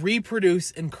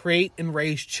reproduce and create and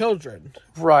raise children.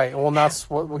 Right. Well, and that's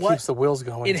what keeps the wheels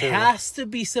going. It has to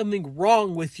be something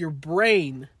wrong with your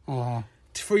brain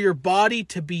for your body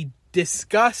to be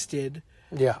disgusted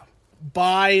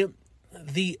by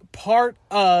the part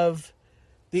of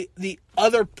the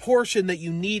other portion that you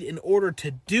need in order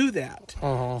to do that.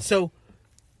 So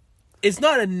it's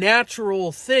not a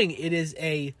natural thing. It is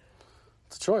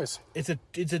it's a choice. It's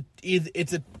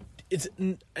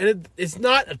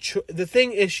not a the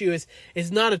thing issue is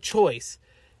it's not a choice.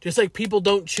 Just like people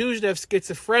don't choose to have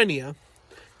schizophrenia,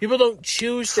 people don't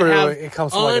choose to have it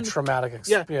comes from like a traumatic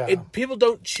experience. People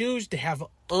don't choose to have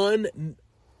undealt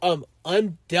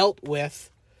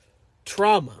with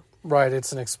trauma. Right,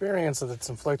 it's an experience that's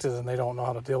inflicted and they don't know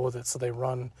how to deal with it, so they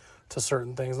run to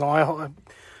certain things. No, I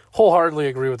wholeheartedly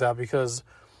agree with that because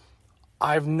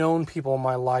I've known people in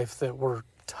my life that were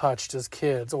touched as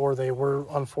kids, or they were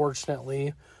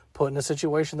unfortunately put in a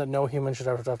situation that no human should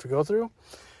ever have to go through.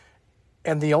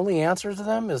 And the only answer to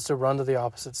them is to run to the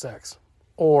opposite sex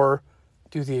or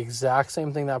do the exact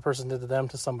same thing that person did to them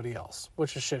to somebody else,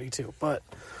 which is shitty too. But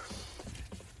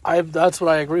that's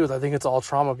what I agree with. I think it's all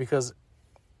trauma because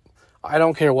I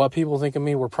don't care what people think of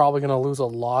me. We're probably going to lose a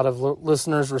lot of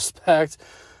listeners' respect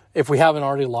if we haven't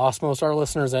already lost most of our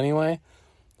listeners anyway.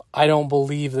 I don't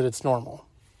believe that it's normal.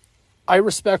 I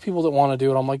respect people that want to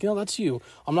do it. I'm like, that's you.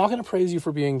 I'm not going to praise you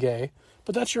for being gay,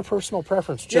 but that's your personal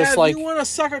preference. Just if you want to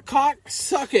suck a cock,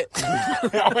 suck it.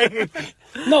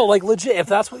 No, like legit, if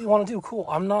that's what you want to do, cool.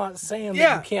 I'm not saying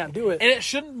that you can't do it. And it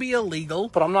shouldn't be illegal.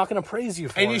 But I'm not going to praise you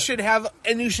for it. You should have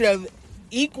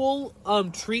equal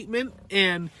treatment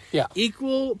and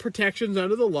equal protections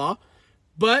under the law.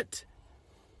 But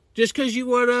just because you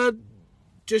want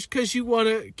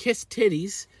to kiss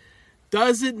titties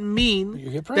doesn't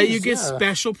mean that you get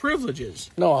special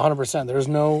privileges. No,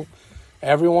 100%.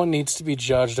 Everyone needs to be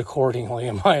judged accordingly,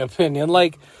 in my opinion.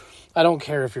 Like, I don't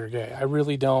care if you're gay. I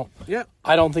really don't. Yeah.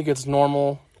 I don't think it's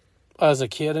normal as a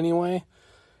kid anyway.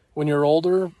 When you're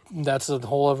older, that's a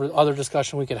whole other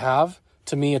discussion we could have.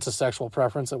 To me, it's a sexual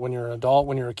preference that when you're an adult,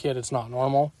 when you're a kid, it's not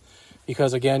normal.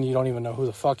 Because, again, you don't even know who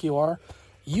the fuck you are.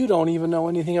 You don't even know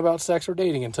anything about sex or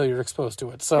dating until you're exposed to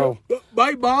it. So,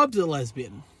 my mom's a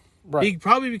lesbian. Right.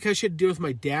 Probably because she had to deal with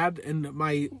my dad and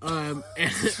my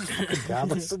God,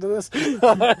 listen to this.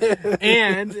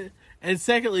 and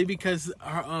secondly because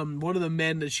one of the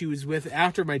men that she was with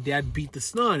after my dad beat the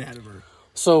snot out of her.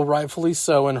 So rightfully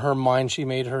so, in her mind, she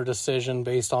made her decision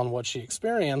based on what she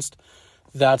experienced.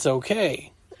 That's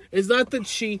okay. It's not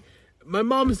that my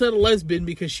mom is not a lesbian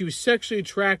because she was sexually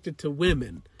attracted to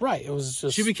women. Right. It was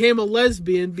just she became a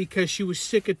lesbian because she was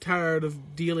sick and tired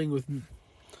of dealing with.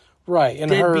 Right, in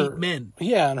deadbeat men.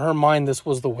 Yeah, in her mind, this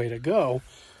was the way to go.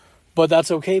 But that's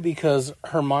okay because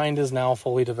her mind is now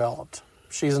fully developed.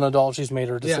 She's an adult. She's made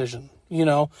her decision.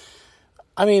 Yeah.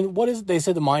 I mean, they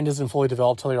say the mind isn't fully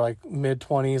developed till you're like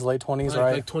mid-20s, late 20s,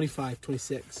 right? Like 25,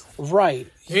 26. Right.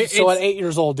 So at 8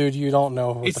 years old, dude, you don't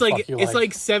know what the fuck you like. It's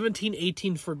like 17,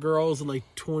 18 for girls and like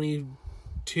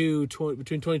 22,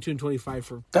 between 22 and 25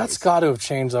 for boys. That's got to have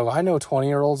changed, though. I know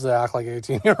 20-year-olds that act like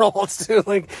 18-year-olds, too.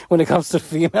 Like, when it comes to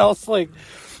females, like,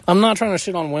 I'm not trying to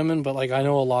shit on women, but, like, I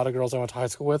know a lot of girls I went to high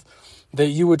school with that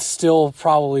you would still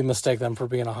probably mistake them for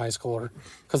being a high schooler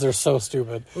because they're so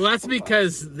stupid. Well, that's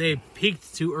because they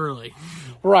peaked too early.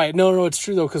 Right. No, it's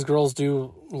true, though, because girls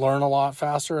do learn a lot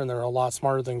faster and they're a lot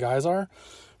smarter than guys are.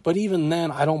 But even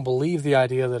then, I don't believe the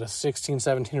idea that a 16,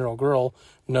 17-year-old girl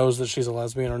knows that she's a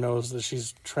lesbian or knows that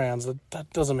she's trans.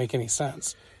 That doesn't make any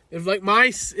sense. If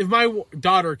my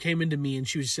daughter came into me and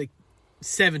she was like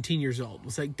 17 years old,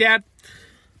 was like, Dad,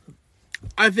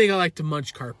 I think I like to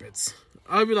munch carpets.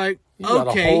 I'd be like, You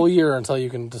got a whole year until you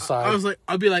can decide.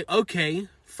 I'd be like, okay,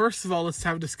 first of all, let's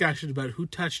have a discussion about who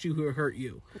touched you, who hurt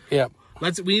you. Yeah.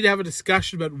 We need to have a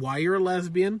discussion about why you're a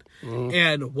lesbian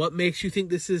and what makes you think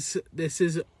this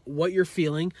is what you're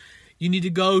feeling. You need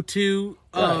to go to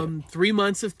 3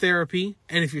 months of therapy,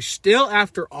 and if you're still,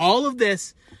 after all of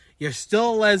this, you're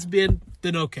still a lesbian,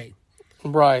 then okay.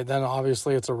 Right, then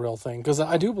obviously it's a real thing. Because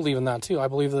I do believe in that too. I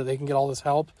believe that they can get all this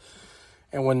help,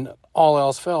 and when all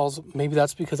else fails, maybe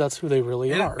that's because that's who they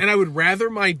really are. And I would rather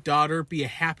my daughter be a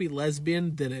happy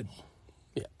lesbian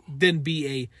than be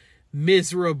a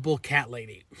miserable cat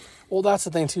lady. Well, that's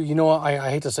the thing too. You know what? I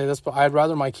hate to say this, but I'd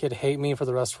rather my kid hate me for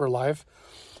the rest of her life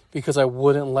because I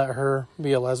wouldn't let her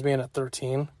be a lesbian at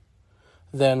 13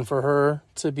 than for her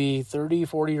to be 30,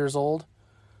 40 years old,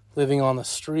 living on the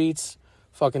streets,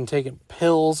 fucking taking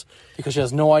pills because she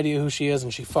has no idea who she is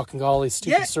and she fucking got all these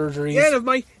stupid surgeries. Yeah,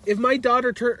 and if my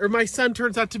daughter or my son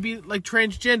turns out to be like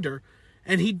transgender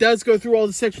and he does go through all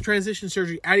the sexual transition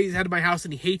surgery out of my house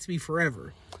and he hates me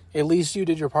forever. At least you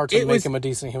did your part to make him a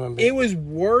decent human being. It was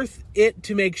worth it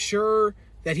to make sure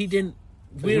that we didn't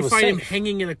find him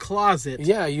hanging in a closet.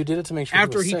 Yeah, you did it to make sure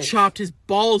after he chopped his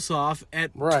balls off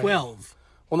at 12.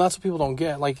 Well, that's what people don't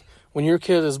get. Like, when your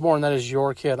kid is born, that is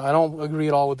your kid. I don't agree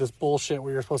at all with this bullshit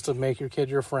where you're supposed to make your kid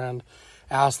your friend,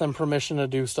 ask them permission to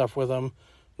do stuff with them.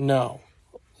 No.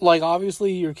 Like,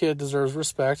 obviously, your kid deserves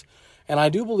respect, and I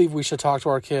do believe we should talk to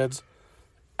our kids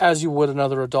as you would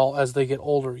another adult as they get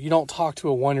older. You don't talk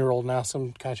to a 1-year-old and ask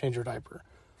them, can I change your diaper?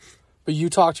 But you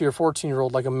talk to your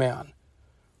 14-year-old like a man,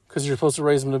 because you're supposed to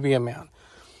raise them to be a man.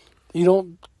 You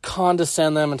don't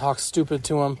condescend them and talk stupid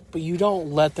to them, but you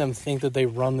don't let them think that they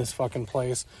run this fucking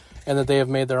place and that they have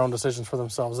made their own decisions for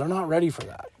themselves. They're not ready for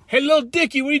that. Hey, little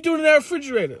Dickie, what are you doing in that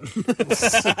refrigerator?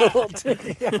 Little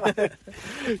Dickie.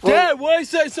 Dad, what I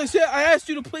said? So I asked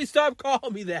you to please stop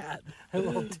calling me that. Hey,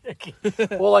 little Dickie.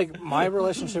 Well, like, my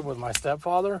relationship with my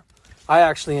stepfather, I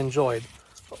actually enjoyed.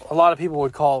 A lot of people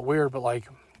would call it weird, but, like,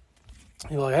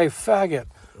 you're like, hey, faggot.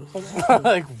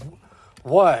 Like,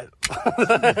 what?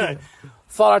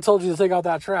 Thought I told you to take out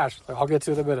that trash. Like, I'll get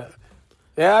to it in a minute.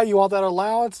 Yeah, you want that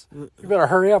allowance? You better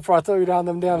hurry up before I throw you down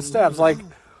them damn steps. Like,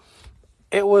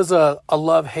 it was a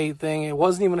love-hate thing. It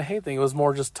wasn't even a hate thing. It was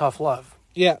more just tough love.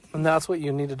 Yeah. And that's what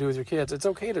you need to do with your kids. It's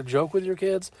okay to joke with your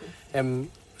kids and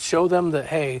show them that,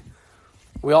 hey,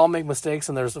 we all make mistakes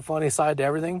and there's a funny side to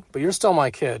everything, but you're still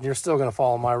my kid and you're still going to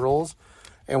follow my rules.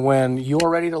 And when you're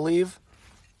ready to leave,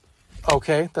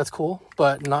 okay, that's cool,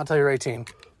 but not until you're 18.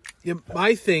 Yeah,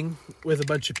 my thing with a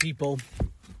bunch of people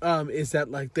is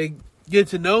that, like, they get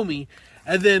to know me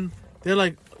and then they're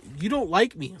like, you don't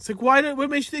like me. It's like, what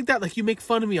makes you think that? Like, you make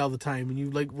fun of me all the time and you,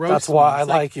 like, roast me. That's why I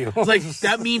like you. It's like,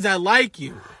 that means I like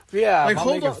you. Yeah, like,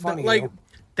 hold on. Like,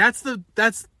 that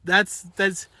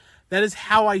is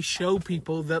how I show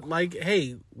people that, like,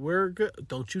 hey, we're good.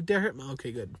 Don't you dare hit me.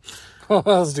 Okay, good.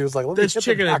 This dude's like, this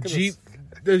chick in a Jeep,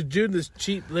 this dude in this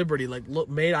cheap Liberty, like,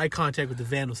 made eye contact with the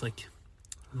van. Was like,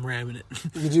 I'm ramming it.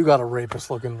 You do got a rapist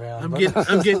looking van.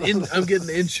 I'm getting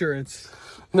insurance.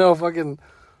 No, fucking.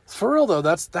 For real though,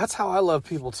 that's how I love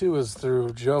people too, is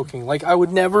through joking. Like, I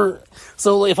would never.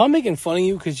 So if I'm making fun of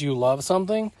you because you love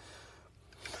something,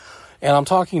 and I'm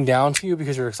talking down to you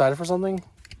because you're excited for something,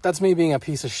 that's me being a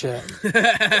piece of shit.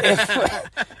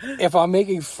 if I'm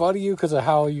making fun of you because of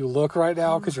how you look right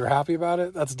now, because you're happy about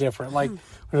it, that's different. Like,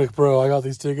 you're like, bro, I got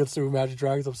these tickets to Imagine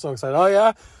Dragons. I'm so excited. Oh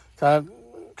yeah, can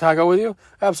I go with you?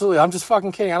 Absolutely. I'm just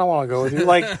fucking kidding. I don't want to go with you.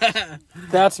 Like,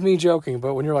 that's me joking.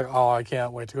 But when you're like, oh, I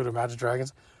can't wait to go to Imagine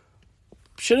Dragons.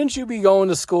 Shouldn't you be going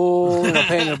to school,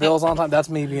 paying your bills on time? That's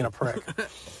me being a prick.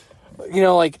 You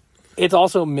know, like, it's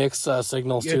also mixed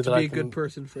signals too. You have to be a good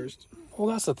person first. Well,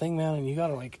 that's the thing, man. And you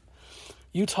gotta, like,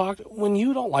 when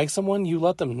you don't like someone, you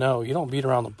let them know. You don't beat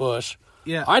around the bush.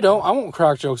 Yeah. I won't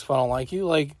crack jokes if I don't like you.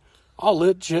 Like, I'll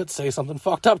legit say something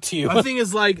fucked up to you. The thing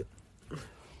is, like,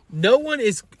 no one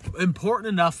is important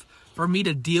enough for me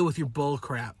to deal with your bull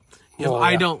crap if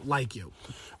I don't like you.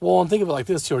 Well, and think of it like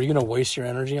this, too. Are you going to waste your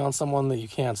energy on someone that you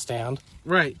can't stand?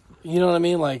 Right. You know what I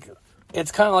mean? Like,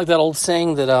 it's kind of like that old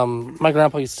saying that my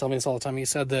grandpa used to tell me this all the time. He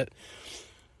said that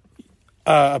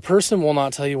a person will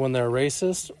not tell you when they're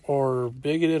racist or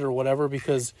bigoted or whatever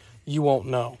because you won't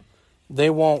know.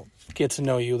 They won't get to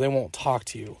know you. They won't talk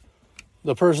to you.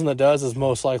 The person that does is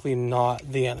most likely not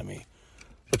the enemy.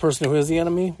 The person who is the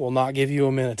enemy will not give you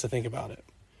a minute to think about it.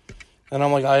 And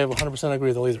I'm like, I 100%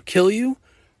 agree. They'll either kill you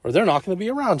or they're not going to be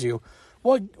around you.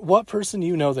 What person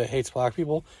you know that hates black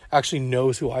people actually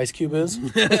knows who Ice Cube is? You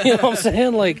know what I'm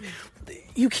saying? Like,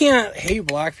 you can't hate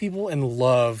black people and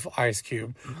love Ice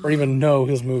Cube or even know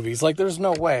his movies. Like, there's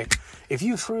no way. If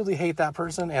you truly hate that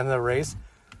person and their race,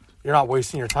 you're not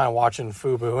wasting your time watching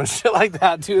FUBU and shit like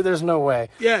that, dude. There's no way.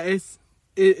 Yeah, it's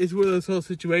one of those whole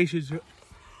situations.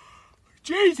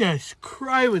 Jesus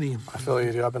criminy. I feel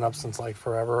you, dude. I've been up since, like,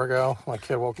 forever ago. My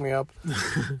kid woke me up,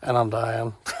 and I'm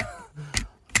dying.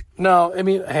 No, I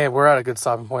mean, hey, we're at a good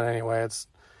stopping point anyway.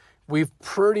 We've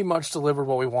pretty much delivered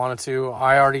what we wanted to.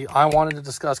 I wanted to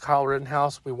discuss Kyle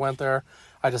Rittenhouse. We went there.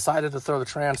 I decided to throw the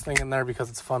trans thing in there because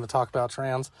it's fun to talk about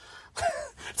trans.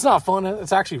 It's not fun.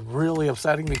 It's actually really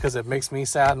upsetting because it makes me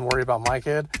sad and worry about my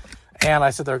kid. And I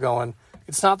sit there going,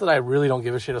 it's not that I really don't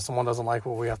give a shit if someone doesn't like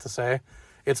what we have to say.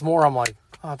 It's more I'm like,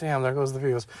 oh, damn, there goes the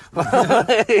views. But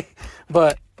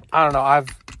I don't know. I've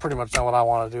pretty much done what I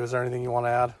want to do. Is there anything you want to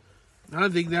add? I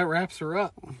think that wraps her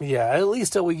up. Yeah, at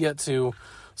least till we get to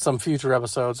some future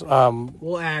episodes.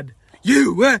 We'll add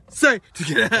USA.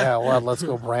 Yeah, well, let's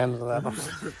go brand to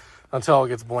that until it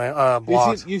gets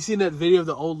blocked. You've seen that video of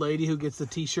the old lady who gets the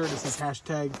T-shirt that says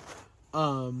hashtag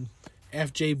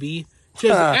FJB? She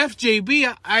goes,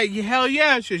 FJB? Hell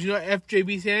yeah. She goes, you know what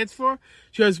FJB stands for?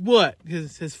 She goes, what? Because it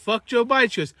says fuck Joe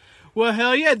Biden. She goes, well,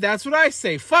 hell yeah, that's what I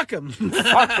say. Fuck him.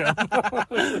 Fuck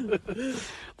him.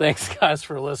 Thanks, guys,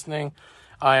 for listening.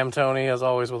 I am Tony, as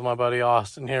always, with my buddy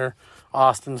Austin here.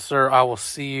 Austin, sir, I will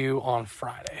see you on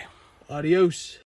Friday. Adios.